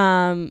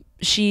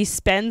 She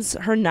spends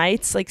her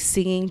nights like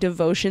singing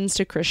devotions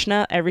to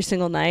Krishna every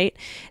single night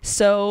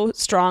so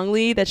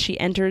strongly that she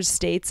enters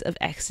states of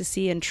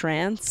ecstasy and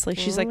trance. Like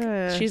she's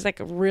like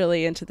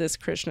really into this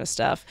Krishna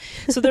stuff.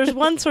 So there's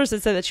one source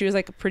that said that she was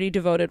like a pretty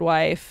devoted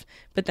wife,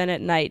 but then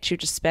at night she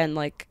would just spend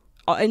like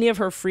any of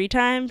her free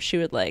time she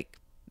would like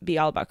be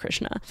all about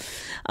Krishna.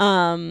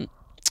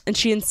 And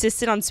she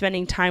insisted on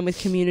spending time with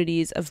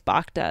communities of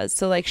bhaktas.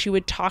 So like she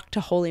would talk to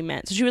holy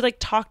men. So she would like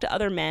talk to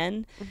other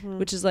men,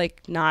 which is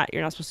like you're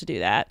not supposed to do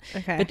that.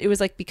 Okay. But it was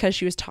like because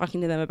she was talking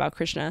to them about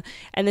Krishna.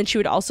 And then she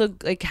would also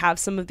like have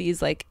some of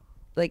these like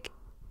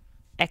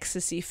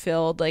ecstasy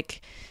filled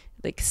like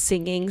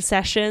singing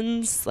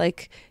sessions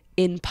like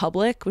in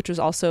public, which was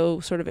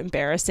also sort of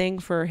embarrassing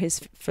for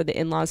the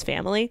in-laws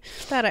family.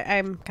 That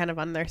I'm kind of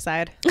on their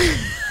side.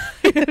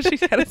 She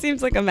kind of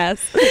seems like a mess.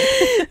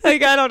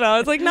 Like, I don't know.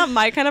 It's like not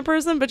my kind of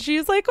person, but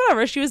she's like,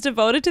 whatever. She was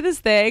devoted to this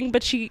thing,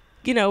 but she,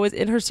 was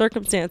in her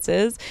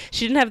circumstances.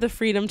 She didn't have the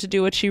freedom to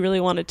do what she really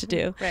wanted to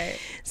do. Right.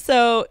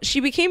 So she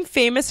became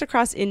famous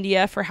across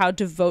India for how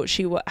devout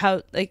she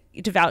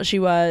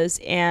was.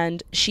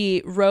 And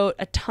she wrote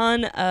a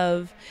ton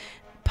of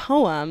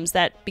poems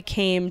that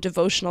became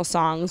devotional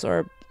songs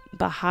or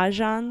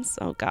Bhajans.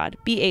 Oh God,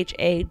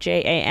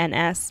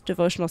 Bhajans.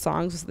 Devotional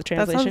songs was the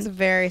translation. That sounds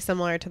very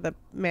similar to the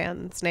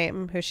man's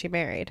name who she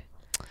married,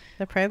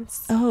 the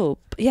prince. Oh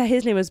yeah,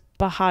 his name was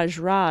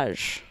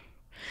Bahaj,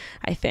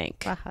 I think.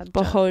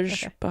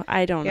 Bahaj. Okay.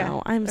 I don't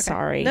know. I'm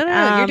sorry.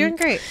 No, you're doing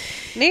great.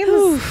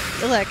 Names.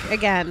 Look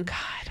again. God.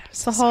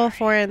 It's the whole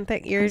foreign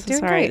thing. You're doing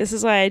sorry. great. This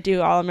is why I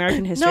do all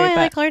American history. No, I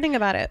like learning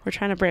about it. We're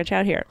trying to branch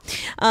out here.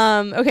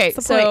 Okay,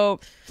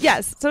 so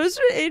yes, so it's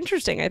really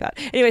interesting. I thought.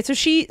 Anyway, so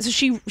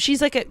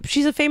she's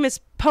a famous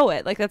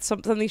poet. Like that's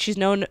something she's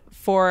known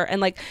for, and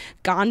like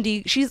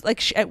Gandhi. She's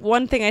like at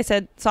one thing I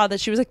saw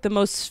that she was like the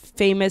most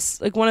famous,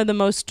 like one of the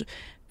most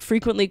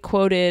frequently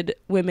quoted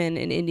women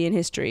in Indian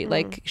history.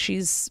 Like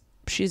she's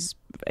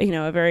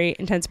a very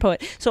intense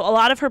poet. So a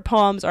lot of her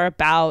poems are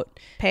about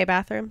pay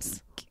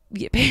bathrooms.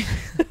 Yeah, the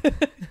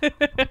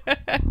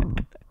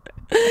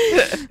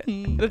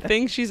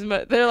thing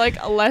they're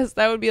like less,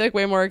 that would be like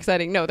way more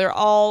exciting. No, they're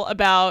all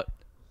about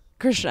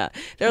Krishna.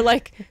 They're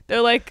like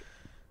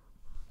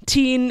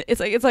teen.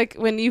 It's like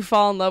when you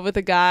fall in love with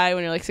a guy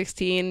when you're like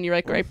 16 and you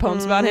like write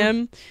poems about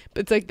him.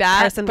 But it's like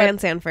that. Carson Van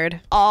Sanford.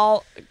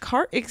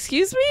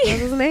 Excuse me?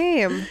 What's his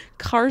name?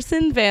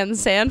 Carson Van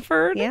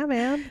Sanford? Yeah,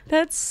 man.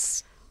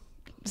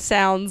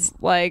 Sounds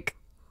like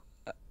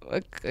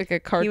a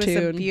cartoon. He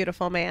was a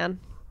beautiful man.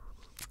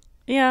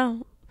 Yeah.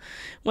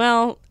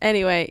 Well,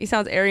 anyway, he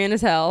sounds Aryan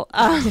as hell.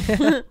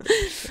 But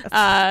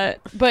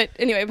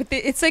anyway,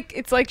 it's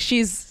like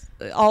she's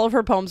all of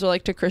her poems are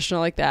like to Krishna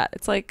like that.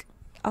 It's like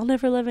I'll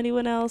never love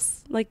anyone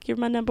else. Like you're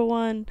my number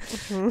one,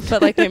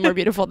 but like way more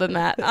beautiful than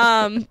that.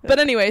 But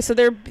anyway, so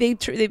they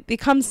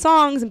become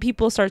songs and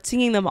people start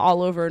singing them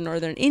all over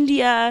northern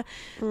India,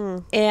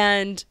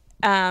 and.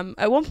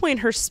 At one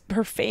point, her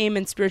fame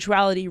and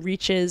spirituality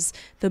reaches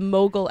the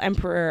Mughal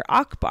Emperor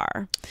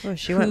Akbar. Oh,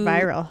 she went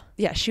viral.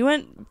 Yeah, she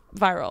went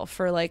viral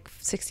for like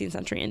 16th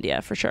century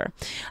India for sure.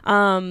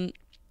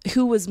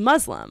 Who was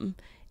Muslim,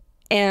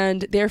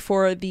 and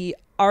therefore the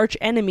arch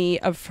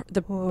enemy of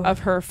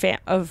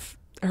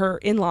her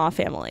in-law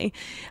family.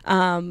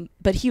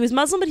 But he was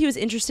Muslim, but he was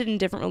interested in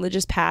different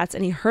religious paths,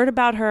 and he heard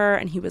about her,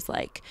 and he was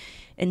like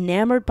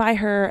enamored by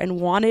her and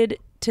wanted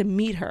to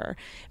meet her,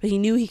 but he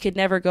knew he could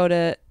never go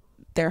to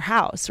their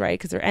house, right?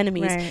 Because they're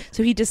enemies. Right.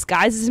 So he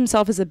disguises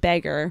himself as a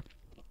beggar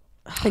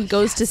and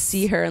goes to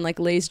see her and like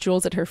lays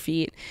jewels at her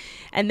feet.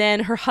 And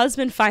then her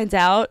husband finds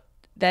out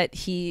that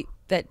she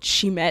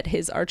met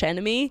his arch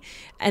enemy,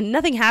 and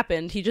nothing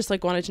happened. He just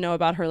like wanted to know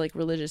about her like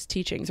religious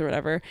teachings or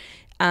whatever.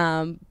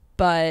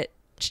 But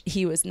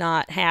he was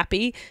not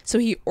happy, so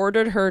he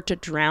ordered her to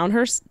drown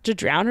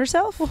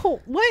herself.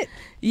 Whoa, what?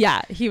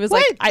 Yeah, he was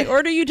like, I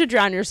order you to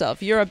drown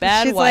yourself. You're a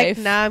bad wife.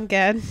 She's like, nah, I'm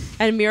good.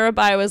 And Meera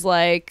Bai was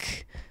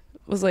like,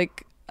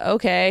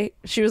 okay.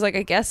 She was like,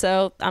 I guess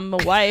so. I'm a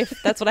wife.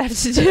 That's what I have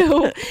to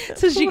do.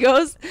 So she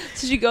goes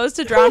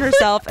to drown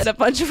herself, and a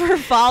bunch of her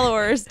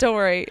followers, don't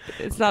worry,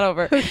 it's not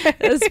over.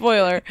 Okay.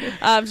 Spoiler.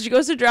 She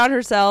goes to drown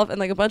herself, and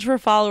like a bunch of her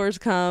followers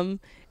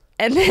come,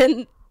 and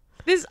then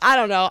this, I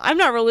don't know. I'm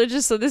not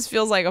religious, so this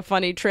feels like a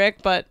funny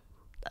trick, but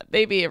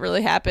maybe it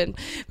really happened.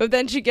 But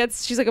then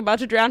she's like about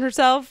to drown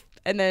herself,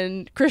 and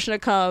then Krishna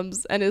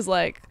comes and is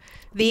like,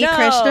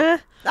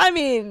 Krishna? I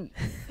mean,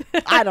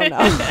 I don't know.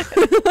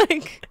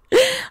 Like,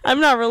 I'm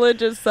not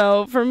religious,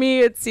 so for me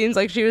it seems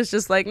like she was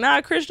just like,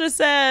 nah, Krishna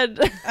said.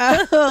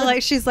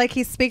 Like she's like,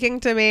 he's speaking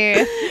to me.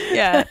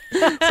 Yeah.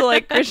 So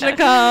like Krishna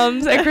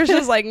comes and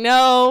Krishna's like,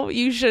 no,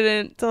 you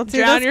shouldn't. Don't do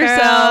drown this,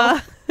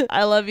 yourself.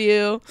 I love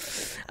you.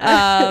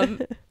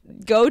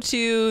 Go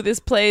to this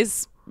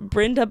place,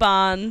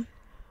 Brindaban,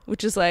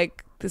 which is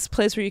like this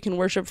place where you can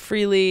worship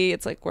freely.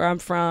 It's like where I'm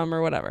from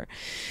or whatever.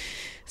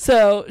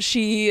 So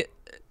she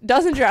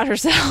doesn't drown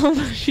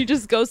herself. She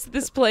just goes to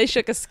this place. She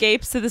like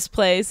escapes to this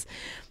place,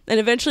 and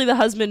eventually the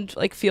husband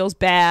like feels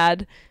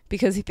bad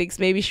because he thinks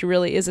maybe she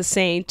really is a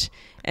saint,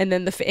 and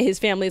then his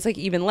family is like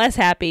even less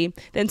happy.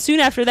 Then soon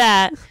after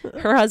that,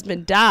 her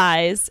husband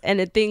dies,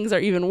 and things are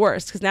even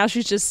worse because now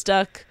she's just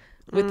stuck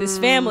with this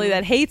family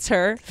that hates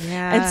her.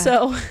 Yeah. And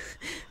so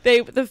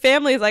the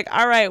family is like,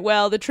 all right,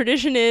 well, the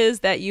tradition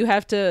is that you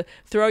have to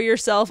throw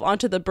yourself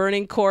onto the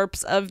burning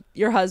corpse of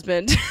your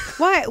husband.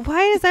 Why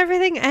does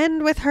everything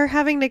end with her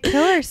having to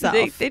kill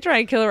herself? They try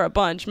and kill her a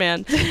bunch,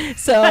 man.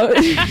 So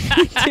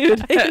dude,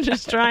 they're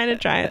just trying.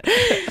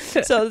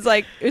 So it's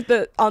like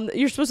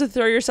you're supposed to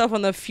throw yourself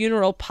on the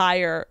funeral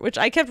pyre, which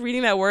I kept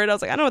reading that word. I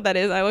was like, I don't know what that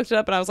is. And I looked it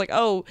up and I was like,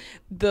 oh,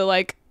 the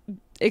like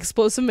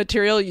explosive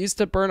material used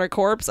to burn a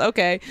corpse.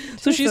 Okay,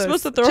 so Jesus. she's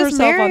supposed to throw just herself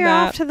marry on her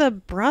that off to the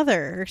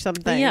brother or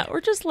something. Yeah,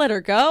 or just let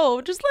her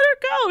go. She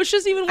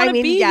doesn't even want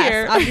to be yes,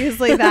 here.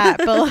 obviously that,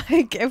 but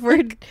like if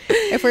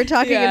we're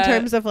talking in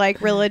terms of like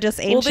religious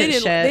ancient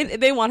shit,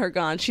 they want her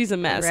gone. She's a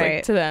mess. Right.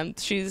 Like to them,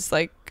 she's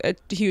like a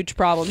huge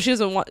problem. He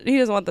doesn't want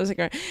them to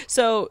her.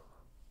 So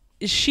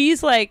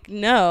she's like,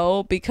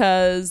 no,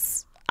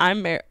 because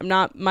I'm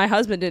not. My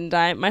husband didn't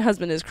die. My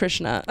husband is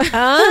Krishna.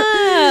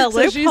 Ah, so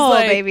loophole, she's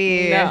like,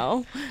 baby.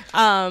 No.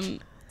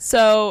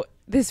 So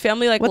this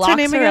family like What's her locks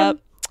name her again?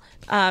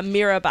 up.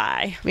 Meera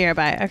Bai. Meera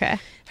Bai. Okay.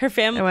 Her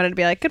family. I wanted to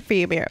be like, good for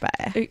you, Meera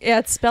Bai. Yeah,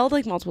 it's spelled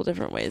like multiple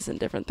different ways and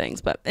different things.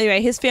 But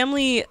anyway, his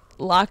family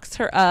locks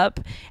her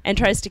up and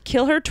tries to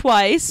kill her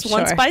twice,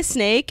 once by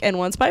snake and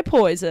once by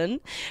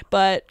poison.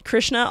 But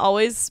Krishna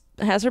always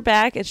has her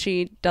back and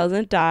she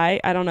doesn't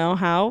die. I don't know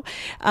how.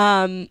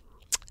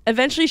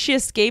 Eventually, she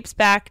escapes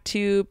back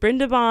to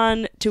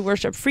Brindaban to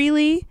worship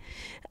freely.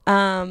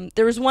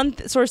 There was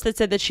one source that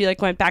said that she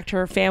like went back to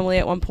her family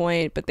at one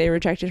point, but they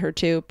rejected her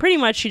too. Pretty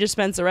much, she just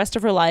spends the rest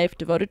of her life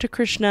devoted to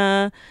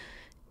Krishna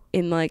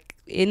in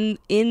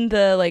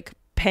the like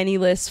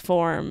penniless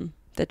form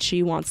that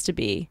she wants to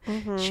be.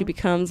 Mm-hmm. She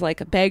becomes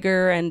like a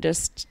beggar and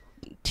just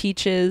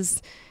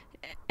teaches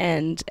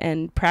and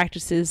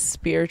practices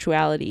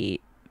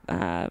spirituality,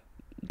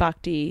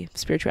 Bhakti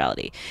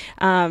spirituality.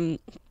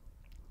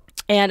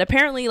 And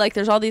apparently, like,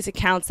 there's all these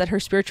accounts that her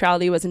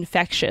spirituality was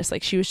infectious.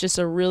 Like, she was just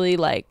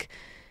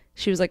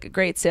she was like a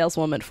great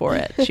saleswoman for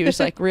it. She was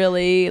like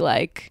really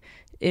like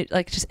it,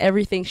 like just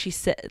everything she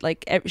said,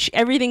 like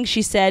everything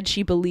she said,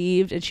 she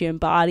believed and she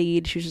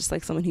embodied. She was just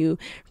like someone who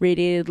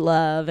radiated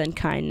love and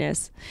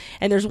kindness.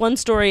 And there's one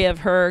story of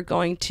her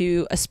going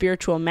to a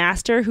spiritual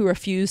master who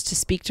refused to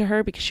speak to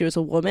her because she was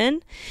a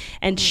woman.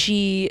 And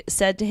she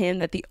said to him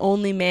that the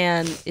only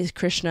man is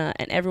Krishna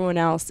and everyone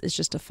else is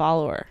just a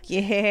follower.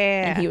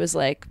 Yeah. And he was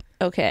like,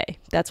 okay,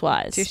 that's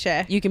wise.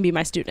 Touché. You can be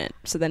my student.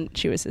 So then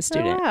she was his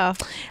student. Oh,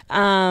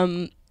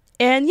 wow.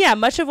 And yeah,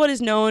 much of what is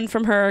known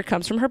from her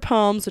comes from her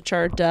poems, which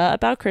are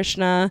about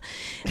Krishna,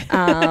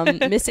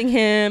 missing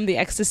him, the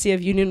ecstasy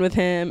of union with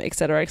him,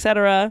 etc.,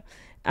 etc.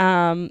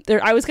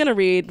 I was gonna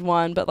read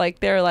one, but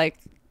like they're like,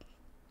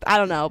 I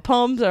don't know,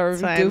 poems are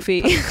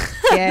goofy.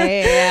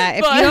 Yeah.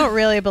 If you don't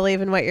really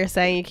believe in what you're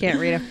saying, you can't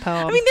read a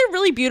poem. I mean, they're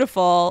really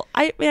beautiful.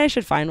 I mean, I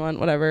should find one,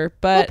 whatever.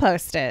 But we'll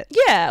post it.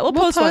 Yeah, we'll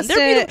post one.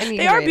 They're beautiful.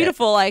 They are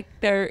beautiful. Like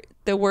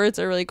the words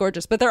are really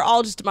gorgeous, but they're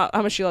all just about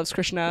how much she loves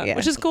Krishna,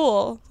 which is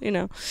cool, you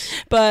know.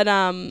 But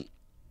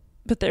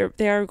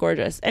they are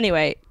gorgeous.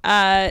 Anyway,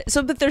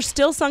 but they're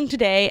still sung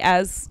today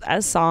as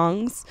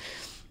songs.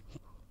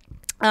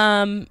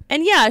 And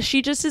yeah,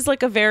 she just is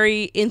like a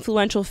very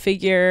influential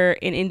figure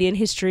in Indian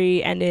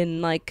history and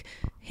in like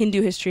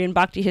Hindu history and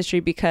Bhakti history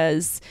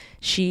because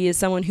she is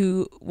someone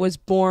who was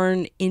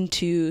born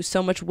into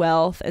so much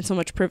wealth and so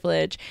much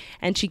privilege,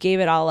 and she gave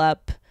it all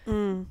up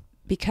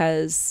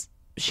because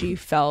she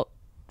felt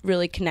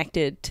really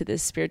connected to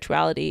this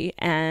spirituality.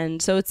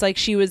 And so it's like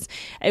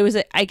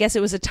I guess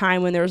it was a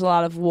time when there was a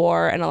lot of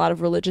war and a lot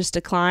of religious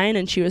decline,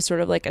 and she was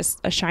sort of like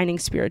a shining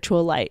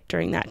spiritual light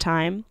during that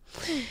time.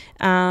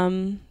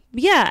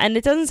 Yeah, and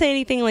it doesn't say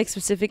anything like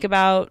specific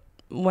about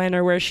when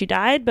or where she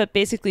died, but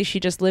basically she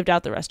just lived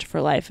out the rest of her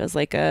life as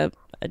like a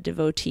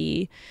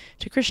devotee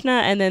to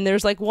Krishna. And then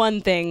there's like one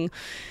thing,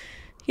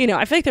 you know,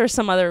 I feel like there was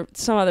some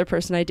other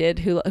person I did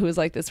who was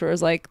like this, where it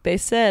was like they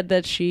said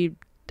that it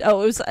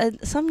was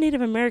some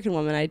Native American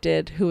woman I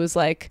did who was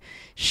like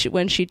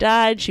when she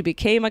died she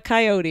became a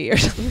coyote or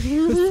something.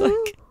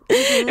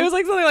 It was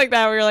like something like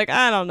that where you're like,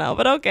 I don't know,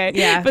 but okay.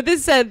 Yeah. But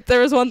this said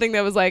there was one thing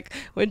that was like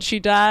when she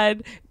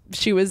died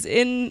she was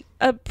in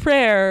a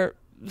prayer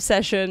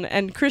session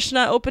and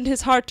Krishna opened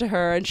his heart to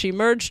her and she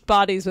merged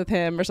bodies with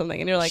him or something,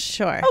 and you're like,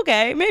 sure,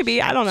 okay,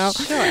 maybe, I don't know,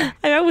 sure.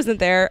 I wasn't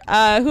there,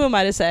 who am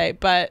I to say?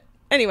 But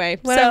Anyway,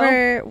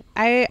 whatever.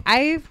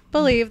 I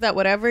believe that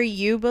whatever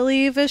you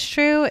believe is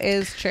true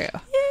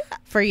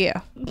for you.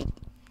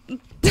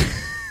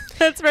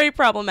 That's very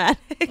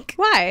problematic.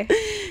 Why?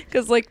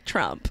 Because like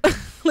Trump,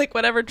 like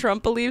whatever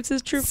Trump believes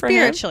is true for him.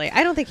 Spiritually,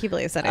 I don't think he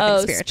believes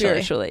anything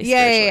spiritually.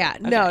 Yeah.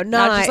 Okay. No,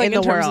 not just like in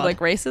the terms world. of like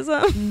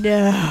racism.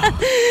 No,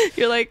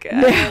 You're like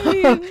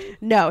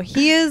no,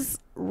 he is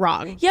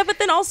wrong. Yeah, but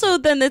then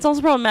it's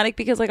also problematic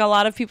because like a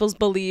lot of people's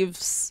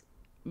beliefs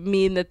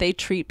mean that they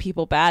treat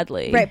people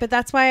badly. Right, but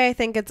that's why I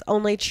think it's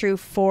only true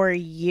for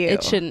you.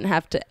 It shouldn't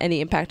have any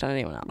impact on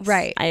anyone else.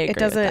 Right. I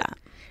agree with that.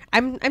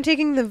 I'm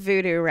taking the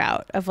voodoo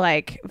route of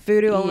like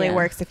voodoo only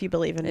works if you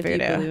believe in voodoo. You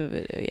believe in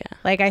voodoo, yeah.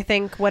 Like I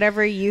think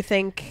whatever you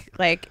think,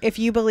 like if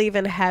you believe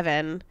in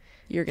heaven,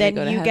 you're gonna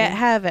go to heaven. Get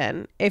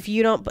heaven. If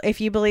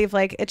you believe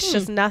like it's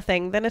just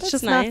nothing, then it's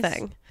just nice.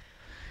 Nothing.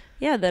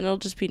 Yeah, then it'll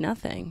just be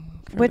nothing.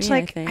 Which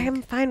like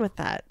I'm fine with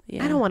that.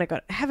 Yeah. I don't want to go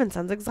to heaven.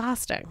 Sounds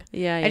exhausting.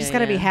 Yeah, I just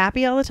gotta be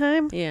happy all the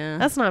time. Yeah,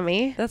 that's not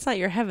me. That's not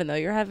your heaven though.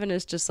 Your heaven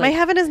is just like my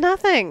heaven is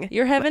nothing.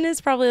 Your heaven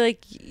is probably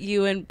like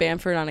you and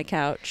Bamford on a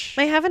couch.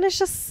 My heaven is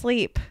just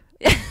sleep.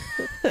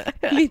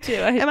 Me too.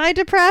 Am I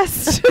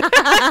depressed?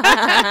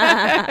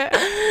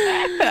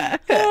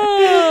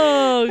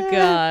 Oh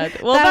God.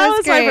 Well, that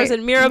was my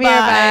person, Meera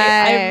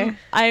Bai.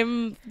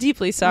 I'm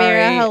deeply sorry.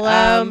 Meera,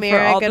 hello. Meera, for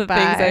all goodbye.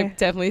 the things I've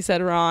definitely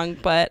said wrong,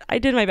 but I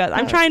did my best.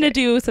 I'm trying to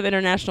do some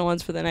international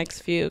ones for the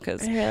next few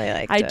because I really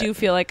liked I do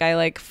feel like I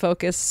like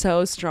focus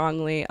so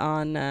strongly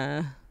on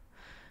the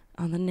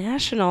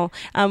national.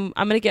 I'm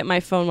gonna get my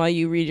phone while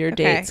you read your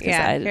dates.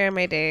 Yeah, here are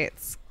my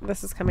dates.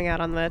 This is coming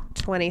out on the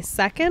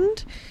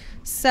 22nd.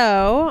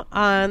 So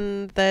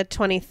on the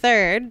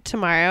 23rd,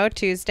 tomorrow,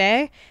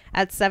 Tuesday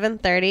at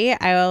 7:30,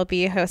 I will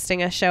be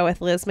hosting a show with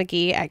Liz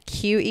McGee at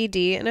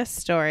QED in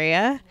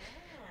Astoria.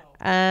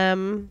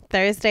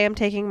 Thursday, I'm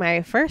taking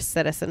my first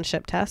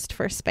citizenship test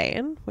for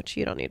Spain, which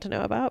you don't need to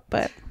know about,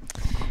 but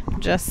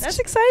that's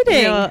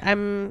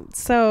exciting.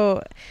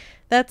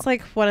 That's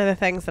like one of the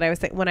things that I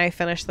was when I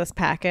finished this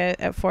packet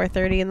at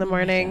 4:30 in the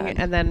morning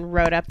and then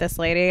wrote up this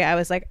lady. I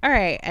was like, all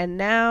right, and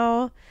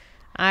now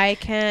I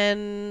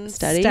can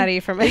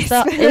study for my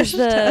Spanish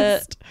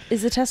test.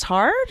 Is the test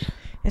hard?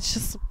 It's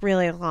just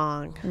really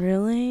long.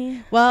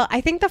 Really? Well,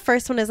 I think the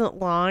first one isn't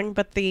long,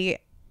 but the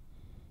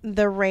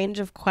range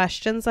of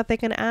questions that they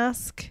can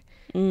ask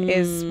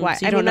is what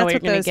so that's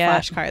what those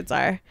flashcards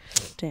are.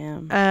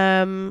 Damn.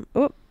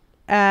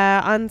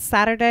 On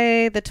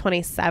Saturday, the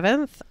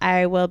 27th,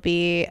 I will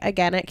be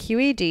again at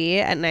QED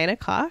at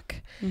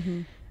 9:00.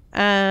 Mm-hmm.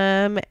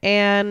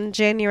 And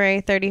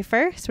January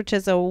 31st, which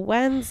is a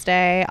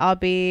Wednesday, I'll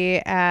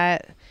be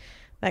at,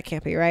 that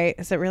can't be right.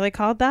 Is it really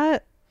called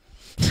that?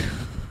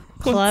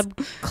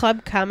 Club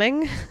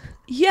Cumming?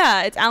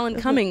 Yeah, it's Alan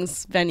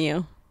Cummings'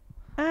 venue.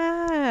 Okay.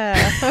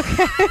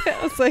 I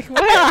was like,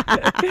 what?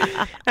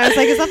 I was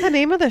like, is that the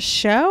name of the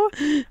show?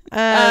 No,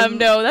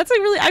 that's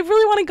like I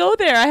really want to go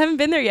there. I haven't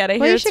been there yet. I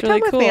hear it's really cool. You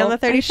should come with me on the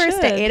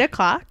 31st at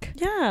 8:00.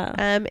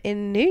 Yeah.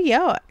 In New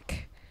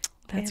York.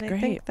 That's and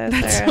great.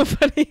 That's so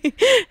funny.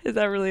 Is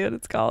that really what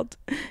it's called?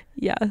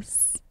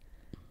 Yes.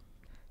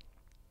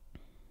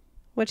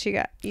 What you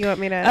got? You want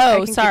me to?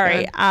 Oh,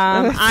 sorry.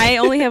 I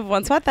only have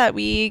one spot that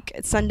week.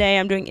 It's Sunday.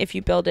 I'm doing If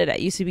You Build It at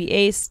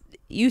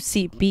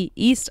UCB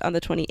East on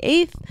the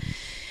 28th.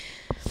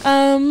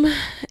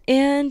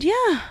 And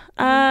yeah,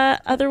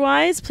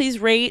 otherwise please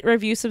rate,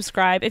 review,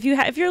 subscribe. If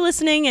you're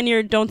listening and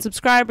you don't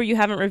subscribe or you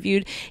haven't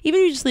reviewed,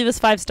 even if you just leave us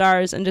 5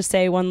 stars and just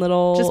say one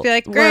little just be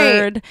like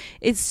word, great.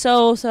 It's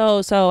so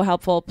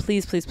helpful.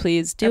 Please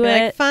do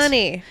it. Like,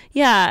 funny.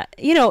 Yeah,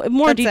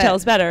 more detail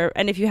is better.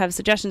 And if you have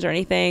suggestions or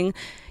anything,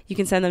 you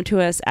can send them to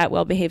us at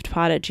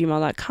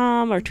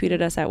wellbehavedpod@gmail.com or tweet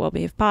at us at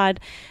wellbehavedpod.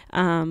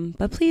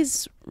 But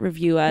please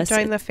review us.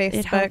 Join the Facebook.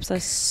 It helps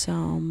us so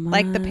much.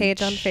 Like the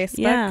page on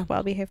Facebook,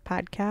 Well Behaved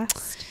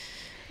Podcast.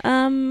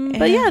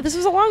 But yeah, this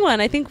was a long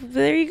one. I think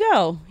there you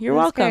go. You're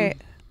welcome. Great.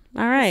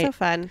 All right. So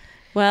fun.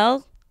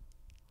 Well,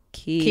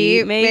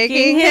 keep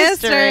making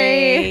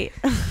history.